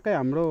पछाडि ठ्याक्कै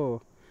हाम्रो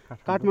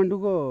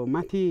काठमाडौँको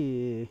माथि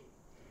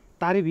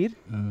तारेभिर,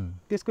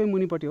 त्यसकै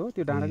मुनिपट्टि हो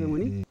त्यो डाँडाकै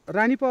मुनि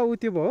रानीपाव उ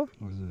त्यो भयो।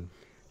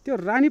 त्यो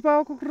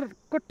रानीपावको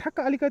ठ्याक्क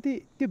अलिकति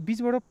त्यो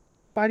बिचबाट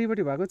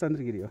पारिपट्टि भएको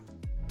चन्द्रगिरी हो।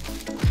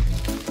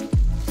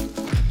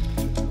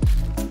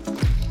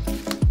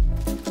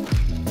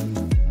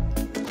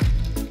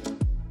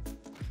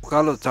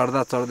 उकालो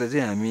चढ्दा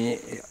चाहिँ हामी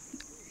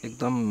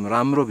एकदम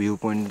राम्रो भ्यू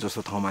पोइन्ट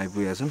जस्तो ठाउँमा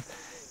आइपुगेका छौँ।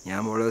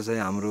 यहाँबाट चाहिँ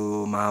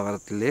हाम्रो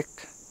महाभारत लेक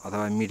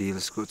अथवा मिड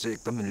हिल्सको चाहिँ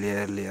एकदम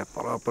लेयर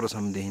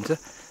परसम्म देखिन्छ।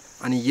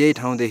 अनि यही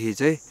ठाउँदेखि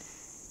चाहिँ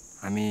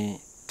हामी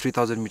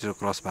 3000 मिटर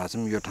क्रस भएको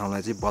छौँ। यो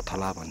ठाउँलाई चाहिँ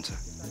बथला भन्छ।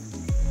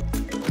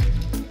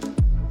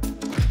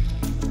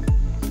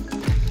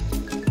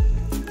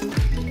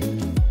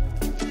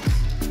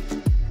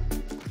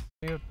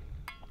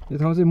 यो यो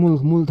ठाउँ चाहिँ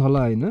मूल थला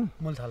होइन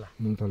मूल थला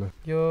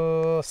यो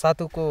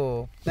सातुको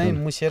नै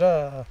मुसेर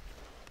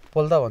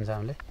पोल्दा भन्छ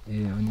हामीले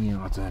अनि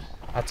अचार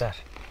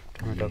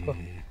टमाटरको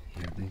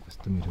हेर्दै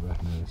कस्तो मिठो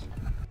बास्ना रहेछ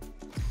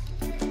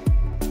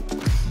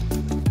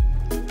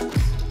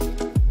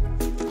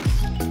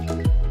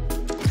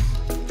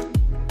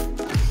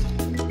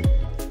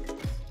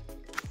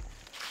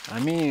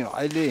हामी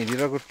अहिले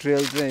हिँडिरहेको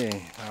ट्रेल चाहिँ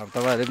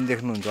तपाईँहरूले पनि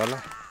देख्नुहुन्छ होला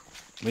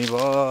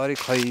भुइँभरि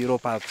खैरो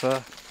पात छ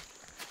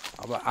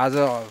अब आज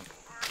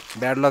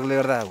ब्याड लकले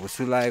गर्दा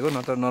हुस्सु लागेको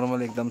नत्र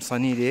नर्मल एकदम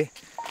सनी डे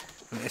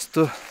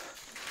यस्तो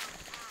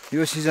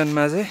यो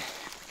सिजनमा चाहिँ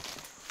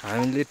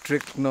हामीले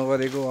ट्रेक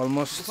नगरेको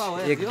अलमोस्ट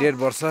 1.5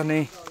 वर्ष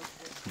नै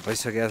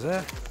भइसकेको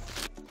छ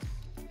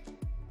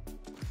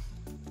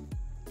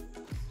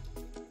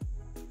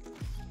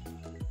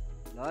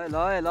ल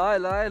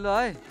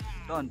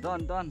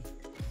डन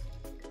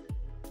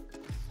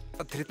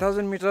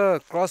 3000 मिटर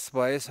क्रस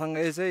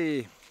भएसँगै चाहिँ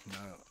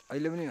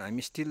अहिले पनि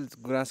हामी स्टिल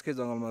गुराँसकै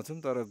जङ्गलमा छौँ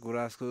तर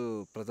गुराँसको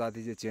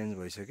प्रजाति चाहिँ चेन्ज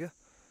भइसक्यो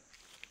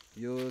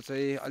यो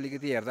चाहिँ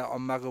अलिकति हेर्दा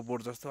अम्बाको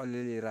बोट जस्तो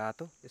अलिअलि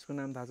रातो यसको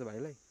नाम थाहा छ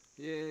भाइलाई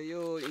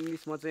यो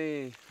इङ्ग्लिसमा चाहिँ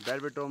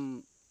बेल्बेटम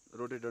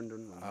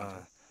रोडेडन्ड्रोन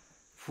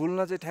फुल्न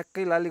चाहिँ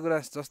ठ्याक्कै लाली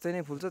गुराँस जस्तै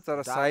नै फुल्छ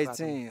तर साइज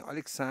चाहिँ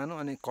अलिक सानो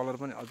अनि कलर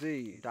पनि अझै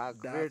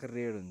डार्क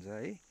रेड हुन्छ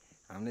है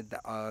हामीले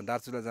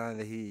दार्चुला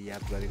जाँदादेखि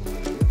याद गरेको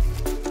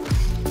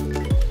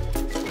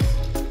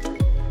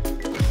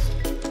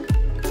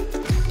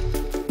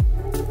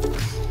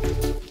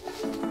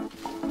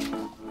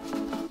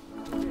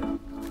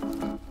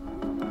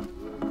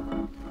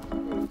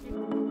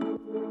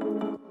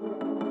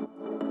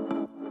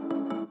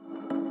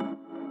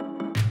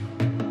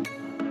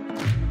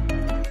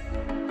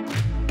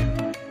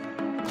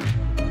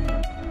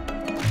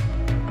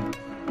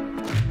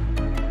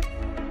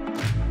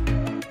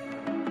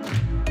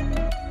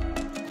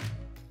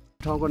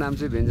ठाउँको नाम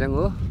चाहिँ भेन्जाङ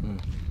हो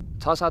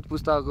 6-7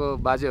 पुस्ताको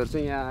बाजेहरू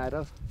चाहिँ यहाँ आएर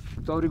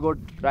चौरी गोठ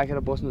राखेर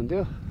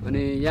बस्नुहुन्थ्यो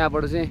अनि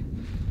यहाँबाट चाहिँ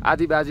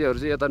आदि बाजेहरू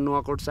चाहिँ यता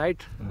नुवाकोट साइड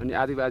अनि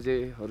आदि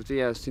बाजेहरू चाहिँ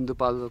यहाँ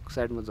सिन्धुपाल्चोक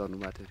साइडमा झर्नु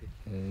भएको थियो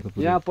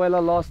अरे यहाँ पहिला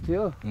लस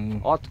थियो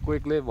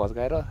अर्थक्वेकले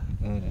भत्काएर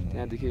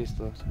त्यहाँदेखि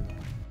यस्तो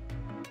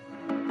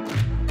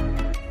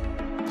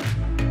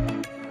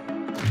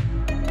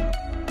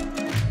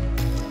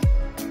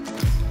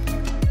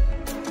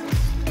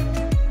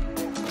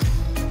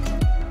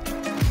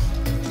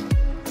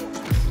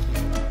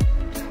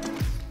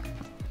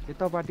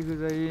यतापट्टिको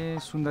चाहिँ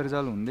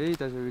सुन्दरजल हुँदै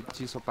त्यसपछि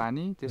चिसो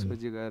पानी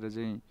त्यसपछि गएर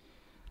चाहिँ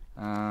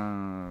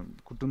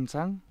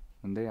कुटुमसाङ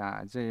हुँदै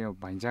चाहिँ यो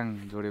भैँचाङ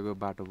जोडेको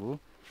बाटो हो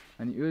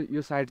अनि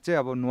यो साइड चाहिँ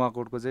अब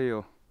नुवाकोटको चाहिँ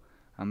यो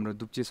हाम्रो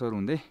दुप्चेश्वर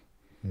हुँदै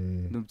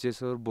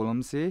दुप्चेश्वर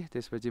बोलम्से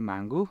त्यसपछि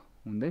माङ्गु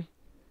हुँदै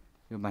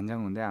यो भैँचाङ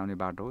हुँदै आउने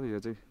बाटो हो यो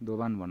चाहिँ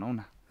दोबान भनौँ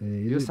न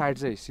यो साइड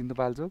चाहिँ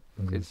सिन्धुपाल्चोक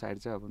यो साइड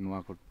चाहिँ अब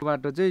नुवाकोट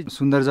बाटो चाहिँ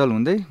सुन्दरजल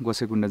हुँदै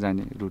गोसाइकुण्ड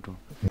जाने रुट हो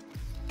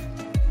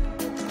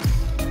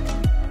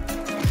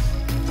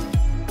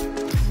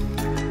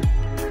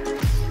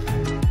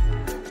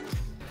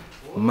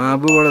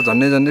माबुबाट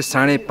झन्डै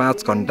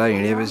 5.5 घन्टा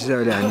हिँडेपछि चाहिँ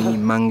अहिले हामी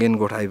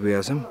माङ्गेनगोठ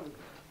आइपुगेका छौँ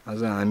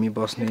आज हामी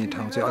बस्ने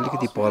ठाउँ चाहिँ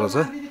अलिकति पर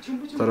छ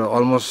तर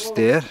अलमोस्ट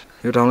देयर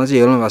यो ठाउँलाई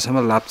चाहिँ हेल्मो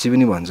भाषामा लाप्ची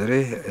पनि भन्छ अरे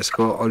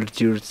यसको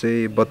अल्टिट्युड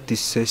चाहिँ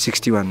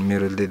 3261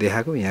 मेरोले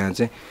देखाएको यहाँ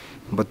चाहिँ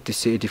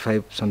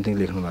 3285 समथिङ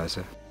लेख्नु भएको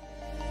छ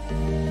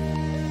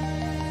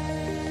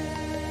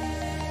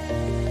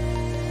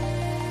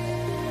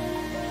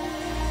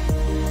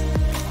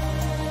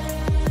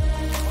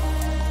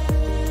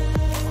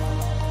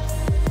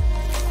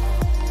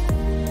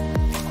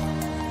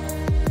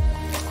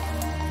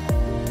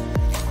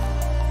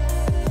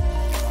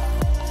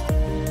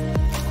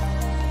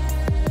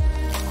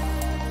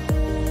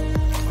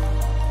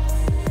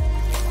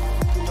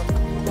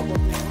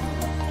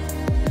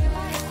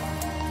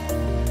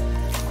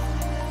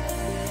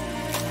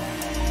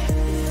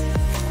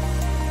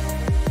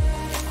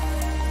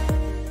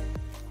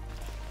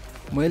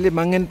मैले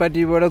माङ्गेन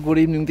पार्टीबाट गुड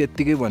इभिनिङ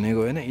त्यत्तिकै भनेको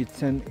होइन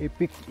it's an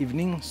epic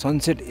evening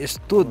sunset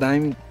यस्तो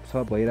दामी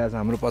छ भइरहेछ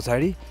हाम्रो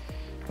पछाडि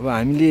अब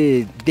हामीले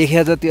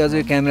देखे जति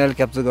अझै क्यामेराले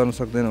क्याप्चर गर्न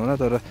सक्दैन होला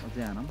तर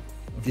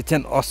इट्स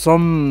एन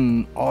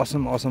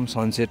असम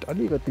सनसेट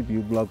अलिकति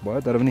भ्यू ब्लक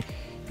भयो तर पनि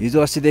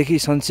हिजो अस्तिदेखि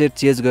सनसेट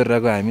चेज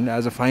गरिरहेको हामीले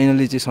आज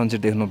फाइनली चाहिँ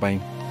सनसेट देख्न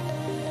पायौँ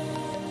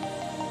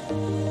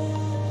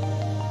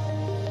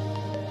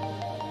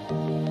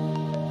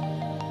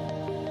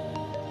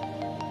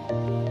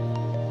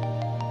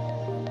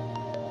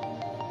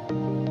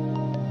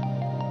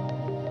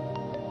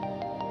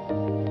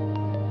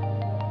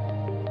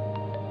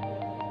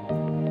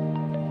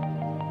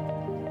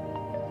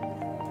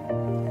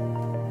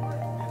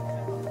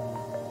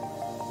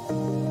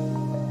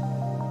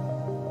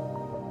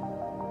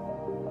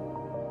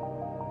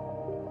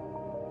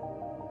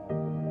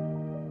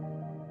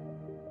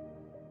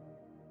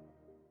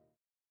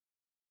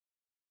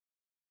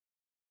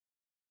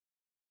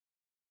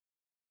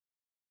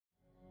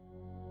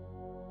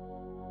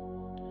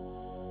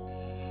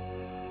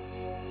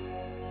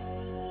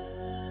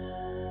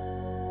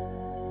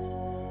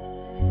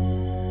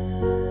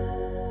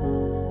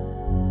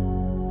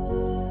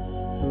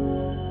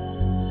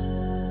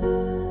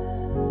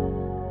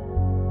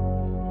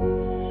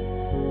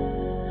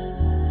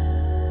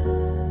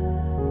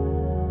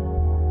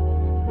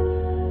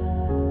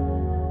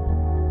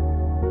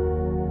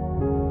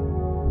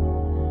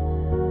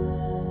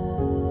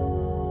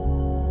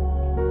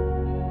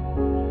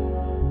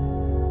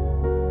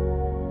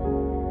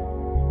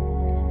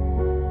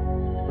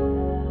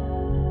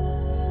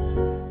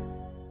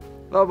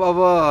अब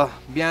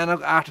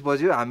बिहानको 8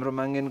 बज्यो हाम्रो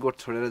माङ्गेनकोट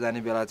छोडेर जाने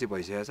बेला चाहिँ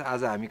भइसकेको छ।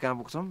 आज हामी कहाँ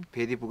पुग्छौँ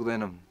फेरि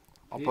पुग्दैनौँ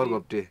अप्पर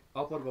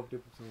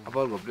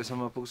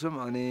घोप्टेसम्म पुग्छौँ।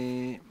 अनि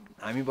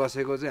हामी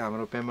बसेको चाहिँ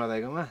हाम्रो पेम्बा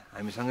दाइकोमा,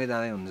 हामीसँगै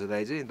जाँदै हुनुहुन्छ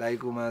दाइ चाहिँ।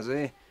 दाइकोमा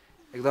चाहिँ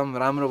एकदम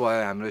राम्रो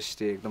भयो हाम्रो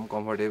स्टे, एकदम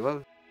कम्फर्टेबल।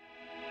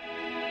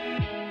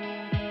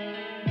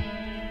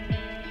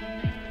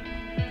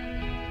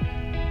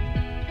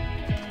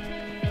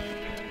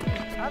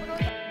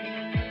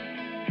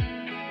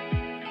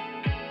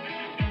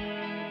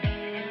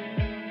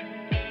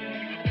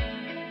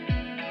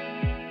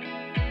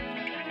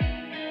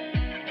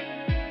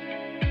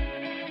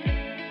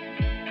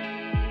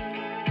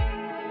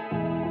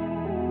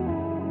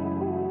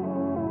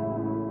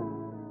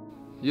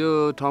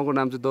 यो ठाउँको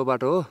नाम चाहिँ दो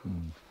बाटो हो।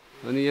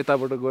 अनि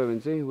यताबाट गयो भने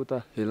चाहिँ उता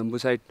हेलम्बु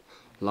साइड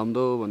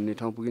लम्दो भन्ने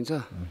ठाउँ पुगिन्छ।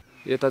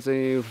 यता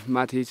चाहिँ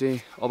माथि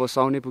चाहिँ अब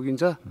साउने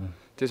पुगिन्छ,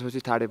 त्यसपछि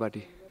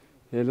थाडेपाटी।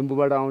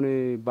 हेलम्बुबाट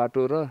आउने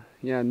बाटो र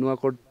यहाँ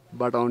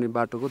नुवाकोटबाट आउने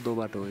बाटोको दो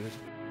बाटो हो यो।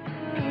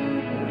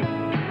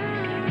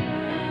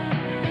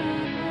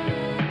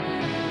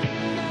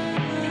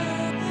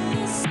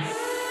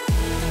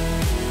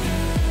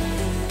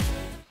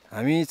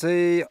 हामी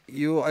चाहिँ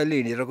यो अहिले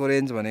हिँडेरको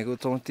रेन्ज भनेको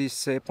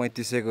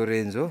 3400-3500 को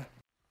रेन्ज हो।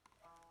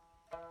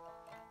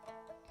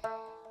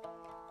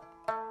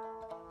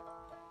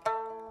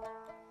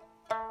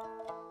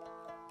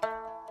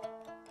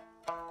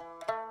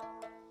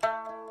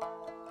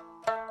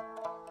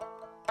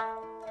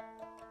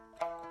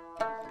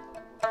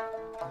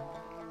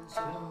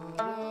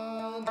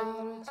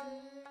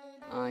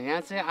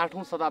 यहाँ चाहिँ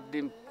 8औं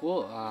शताब्दीको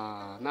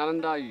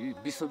नालन्दा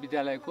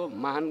विश्वविद्यालयको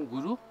महान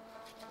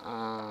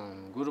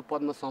गुरु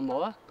पद्म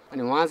सम्भव।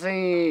 अनि उहाँ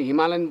चाहिँ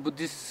हिमालयन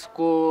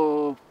बुद्धिस्टको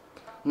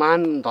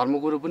महान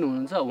धर्मगुरु पनि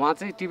हुनुहुन्छ। उहाँ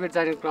चाहिँ तिब्बत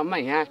जाने क्रममा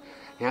यहाँ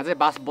चाहिँ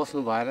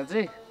बस्नु भएर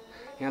चाहिँ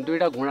यहाँ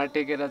 2टा घोडा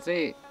टेकेर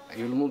चाहिँ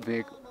हिल्मु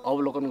भेग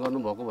अवलोकन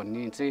गर्नुभएको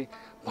भन्ने चाहिँ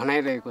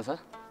भनाइरहेको छ।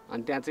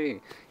 अनि त्यहाँ चाहिँ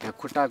यहाँ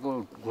खुट्टाको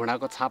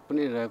घोडाको छाप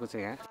पनि रहेको छ।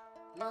 यहाँ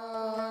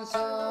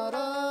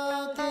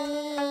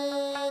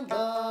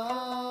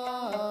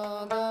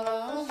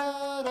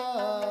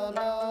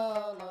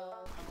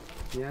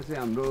यहाँ चाहिँ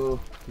हाम्रो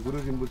गुरु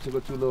रिम्बुछेको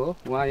चुलो हो।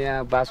 उहाँ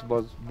यहाँ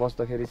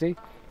बस्दाखेरि चाहिँ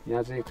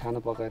यहाँ चाहिँ खाना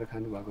पकाएर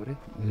खानुभएको अरे।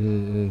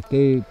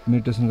 त्यही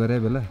मेडिटेसन गरे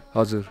बेला?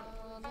 हजुर।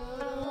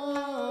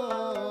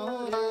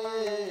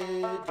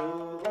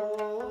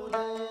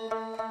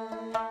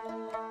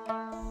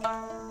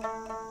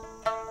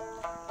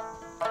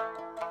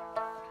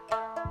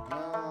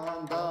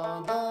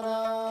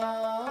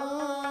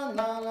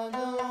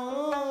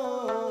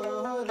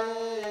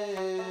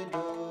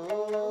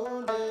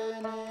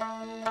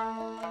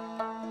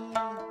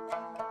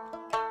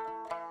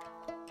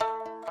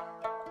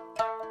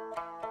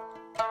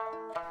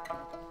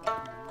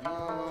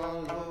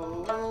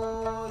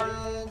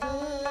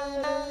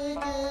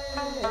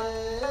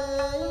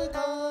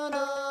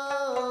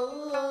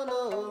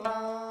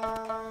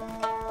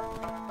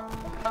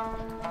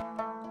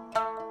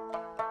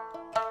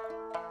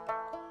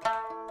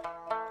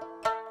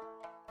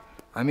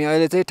 हामी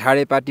अहिले चाहिँ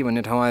ठाडेपाटी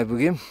भन्ने ठाउँ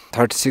आइपुग्यौँ।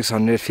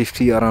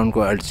 3650 अराउन्डको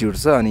अल्टिट्युड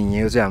छ। अनि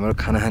यो चाहिँ हाम्रो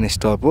खाना खाने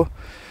स्टप हो।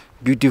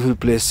 ब्युटिफुल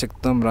प्लेस,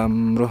 एकदम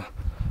राम्रो,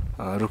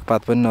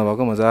 रुखपात पनि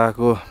नभएको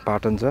मजाको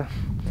पाटन छ।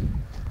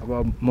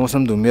 अब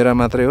मौसम धुम्मिएर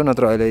मात्रै हो,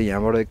 नत्र अहिले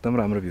यहाँबाट एकदम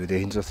राम्रो भ्यू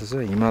देखिन्छ जस्तो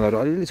छ। हिमालहरू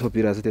अलिअलि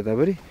छोपिरहेको छ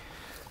त्यतापट्टि।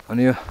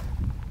 अनि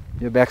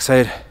यो ब्याक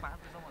साइड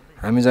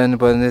हामी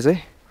जानुपर्ने चाहिँ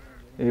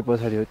यही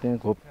पछाडि हो। त्यहाँ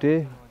घोप्टे,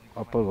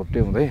 अप्पर घोप्टे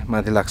हुँदै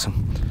माथि लाग्छौँ।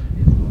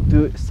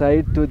 त्यो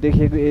साइड त्यो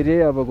देखेको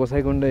एरिया अब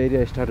गोसाइकुण्ड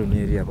एरिया स्टार्ट हुने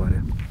एरिया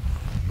पर्यो।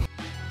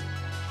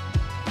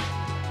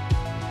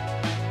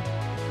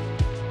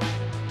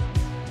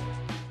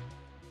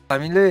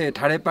 हामीले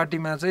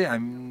ठाडेपाटीमा चाहिँ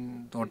हामी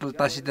होटल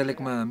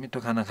तासितेलेकमा मिठो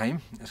खाना खायौँ।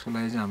 यसको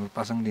लागि चाहिँ हाम्रो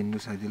पासाङ धेन्डो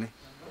साथीलाई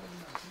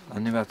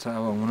धन्यवाद छ।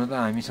 अब हुन त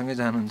हामीसँगै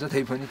जानुहुन्छ,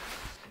 त्यही पनि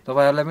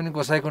तपाईँहरूलाई पनि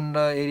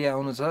गोसाइकुण्ड एरिया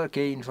आउनु छ,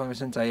 केही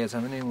इन्फर्मेसन चाहिएको छ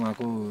भने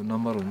उहाँको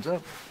नम्बर हुन्छ,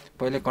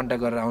 पहिले कन्ट्याक्ट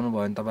गरेर आउनुभयो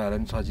भने तपाईँहरूलाई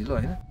पनि सजिलो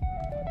होइन।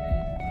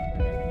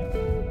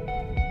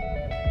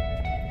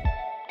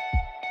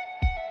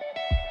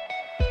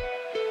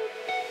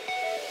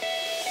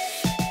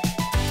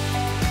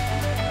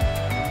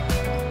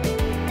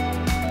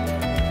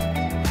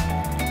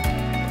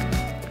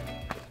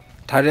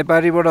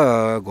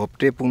 ठाडेपाटीबाट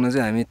घोप्टे पुग्न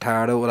चाहिँ हामी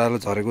ठाडो ओह्रालो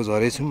झरेको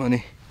झरेछौँ। अनि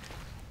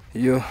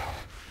यो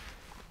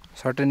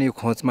सर्टेन यो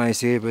खोजमा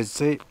आइसकेपछि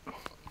चाहिँ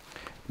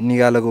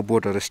निगालोको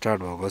बोटहरू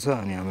स्टार्ट भएको छ।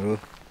 अनि हाम्रो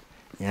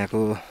यहाँको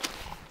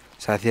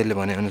साथीहरूले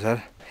भनेअनुसार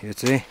यो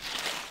चाहिँ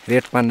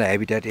red panda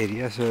habitat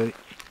area. So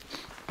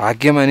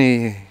भाग्यमानी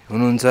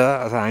हुनुहुन्छ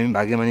अथवा हामी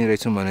भाग्यमानी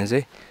रहेछौँ भने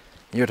चाहिँ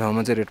यो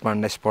ठाउँमा चाहिँ रेड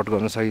पान्डा स्पट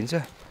गर्न सकिन्छ।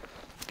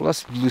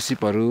 प्लस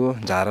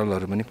ब्लुसिपहरू,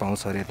 झारलहरू पनि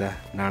पाउँछ अरे यता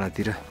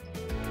डाँडातिर।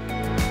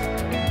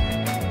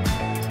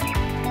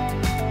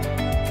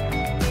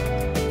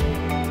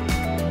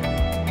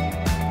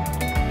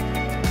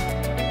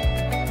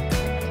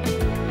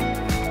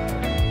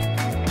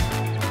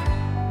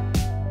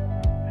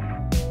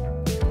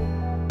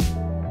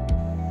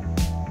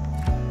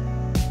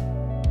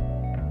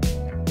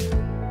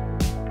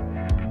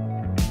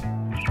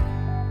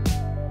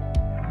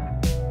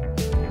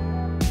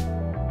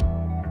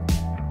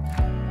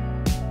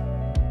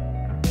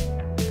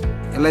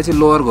 यसलाई चाहिँ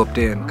लोवर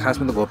घोप्टे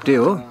खासमा त घोप्टे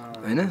हो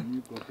होइन।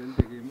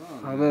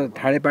 अब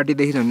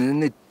थाडेपाटीदेखि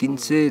झन्डै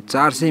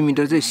 300-400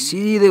 मिटर चाहिँ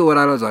सिधै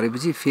ओह्रालो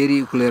झरेपछि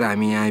फेरि उक्लेर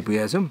हामी यहाँ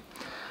आइपुगेका छौँ।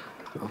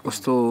 अब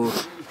कस्तो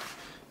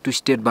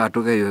ट्विस्टेड बाटो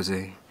क्या यो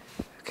चाहिँ,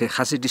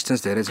 खासै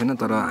डिस्टेन्स धेरै छैन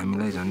तर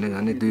हामीलाई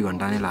झन्डै 2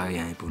 घन्टा नै लाग्यो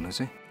यहाँ आइपुग्न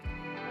चाहिँ।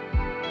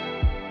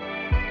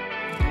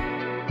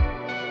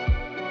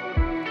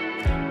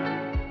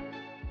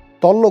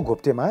 तल्लो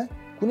घोप्टेमा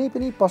कुनै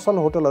पनि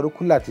पसल होटलहरू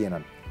खुल्ला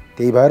थिएनन्,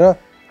 त्यही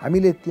भएर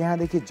हामीले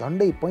त्यहाँदेखि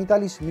झन्डै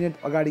 45 मिनट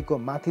अगाडिको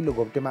माथिल्लो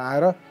घोप्टेमा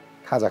आएर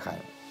खाजा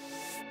खायौँ।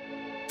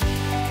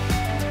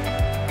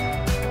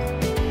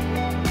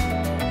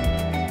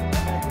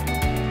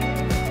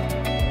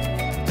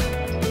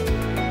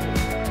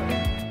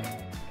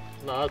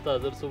 हस् त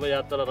हजुर, शुभ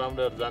यात्रा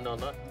राम्रो जानु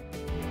होला।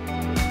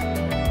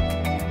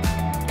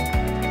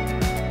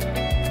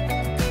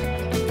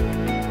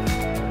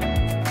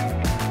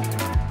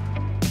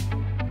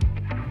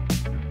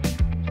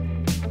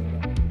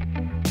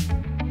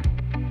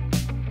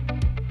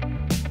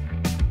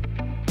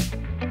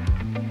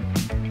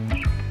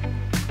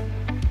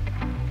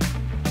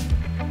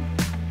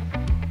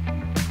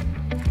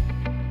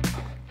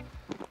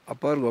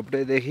 अप्पर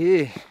घोप्टेदेखि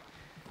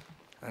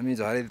हामी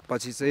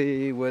झरेपछि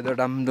चाहिँ वेदर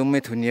डामडुममै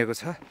थुनिएको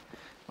छ।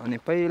 अनि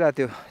पहिला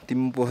त्यो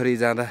तिम्बु पोखरी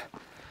जाँदा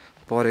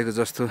परेको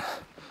जस्तो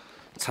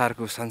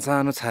छारको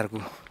सानसानो छारको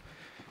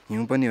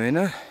हिउँ पनि होइन,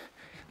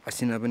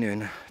 असिना पनि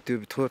होइन,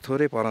 त्यो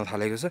थोरै पर्न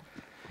थालेको छ।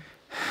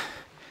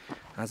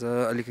 आज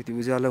अलिकति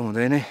उज्यालो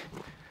हुँदै नै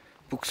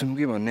पुग्छौँ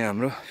कि भन्ने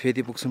हाम्रो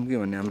फेरि पुग्छौँ कि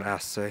भन्ने हाम्रो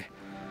आश छ है।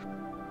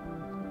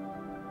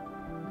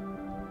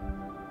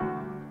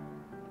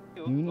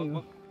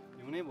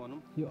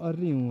 यो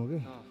अर्ली हिउँ हो क्या,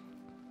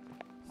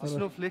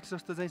 स्नो फ्लेक्स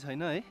जस्तो चाहिँ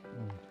छैन है,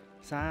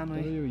 सानो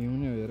यो हिउँ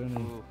नै हेर न।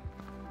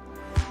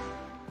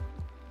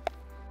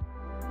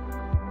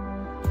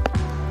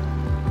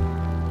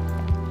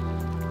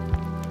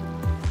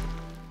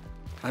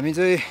 हामी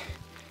चाहिँ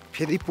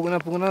फेरि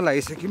पुग्न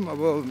लागिसक्यौँ।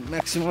 अब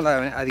म्याक्सिमम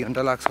लाग्यो भने आधी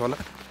घन्टा लाग्छ होला,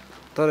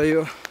 तर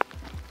यो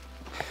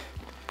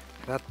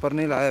रात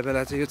पर्नै लागेको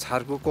बेला चाहिँ यो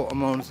छार्को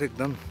अमाउन्ट चाहिँ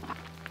एकदम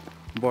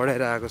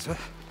बढेर आएको छ।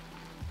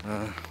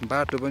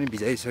 बाटो पनि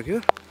भिजाइसक्यो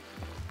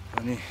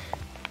अनि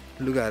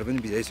लुगाहरू पनि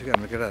भिजाइसक्यो।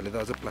 हाम्रो केटाहरूले त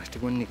अझ प्लास्टिक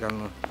पनि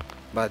निकाल्न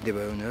बाध्य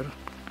भयो उनीहरू।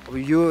 अब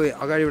यो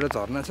अगाडि एउटा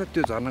झर्ना छ,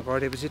 त्यो झर्ना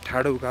कटेपछि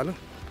ठाडो उकालो,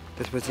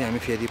 त्यसपछि हामी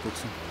फेरि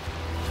पुग्छौँ।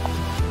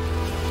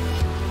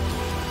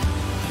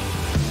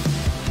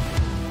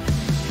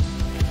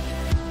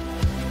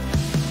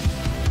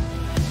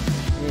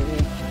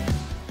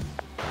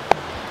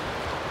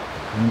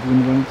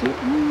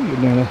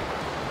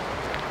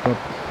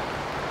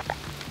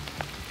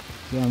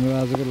 हाम्रो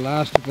आजको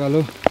लास्ट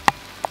उकालो,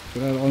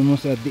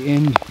 अलमोस्ट एट द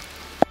एन्ड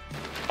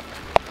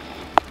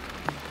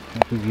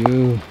पुग्यो।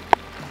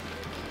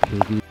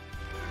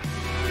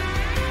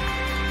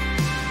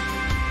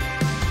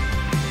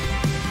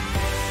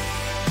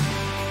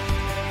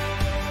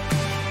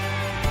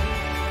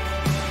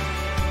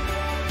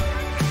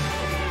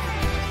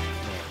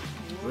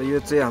 यो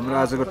चाहिँ हाम्रो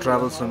आजको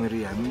ट्राभल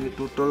समरी। हामीले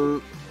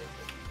टोटल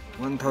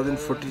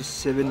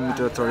 1047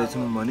 मिटर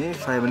चढेछौँ भने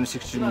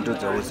 560 मिटर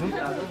चढेछौँ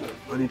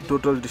अनि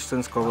टोटल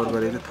डिस्टेन्स कभर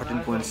गरेको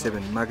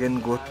 13.7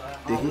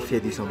 मागेनगोथदेखि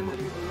फेदीसम्म।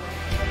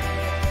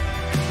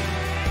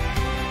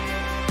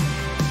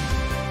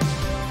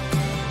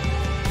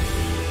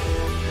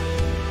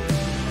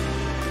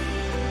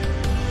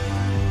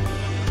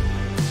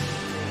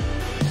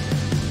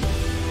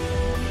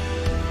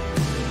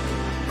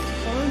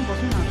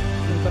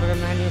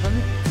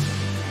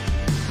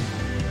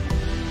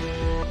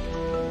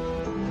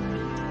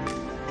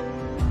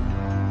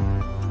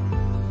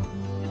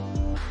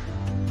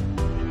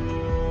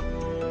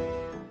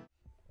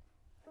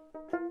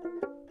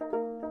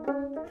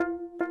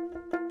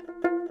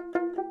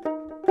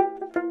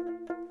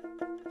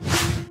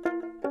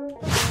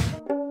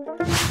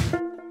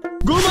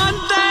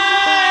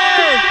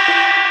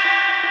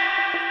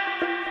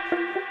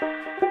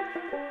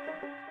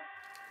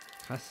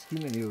 खास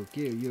किन यो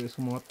के यो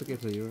यसको महत्त्व के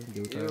छ? यो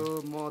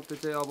महत्त्व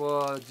चाहिँ अब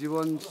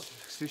जीवन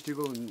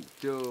सृष्टिको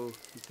त्यो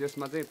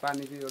त्यसमा चाहिँ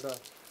पानी चाहिँ एउटा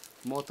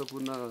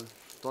महत्त्वपूर्ण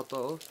तत्त्व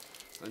हो।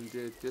 अनि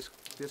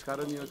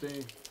त्यसकारण यो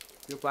चाहिँ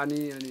यो पानी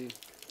अनि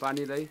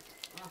पानीलाई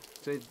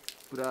चाहिँ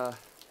पुरा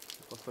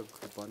कस्तो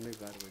भन्ने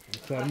गाह्रो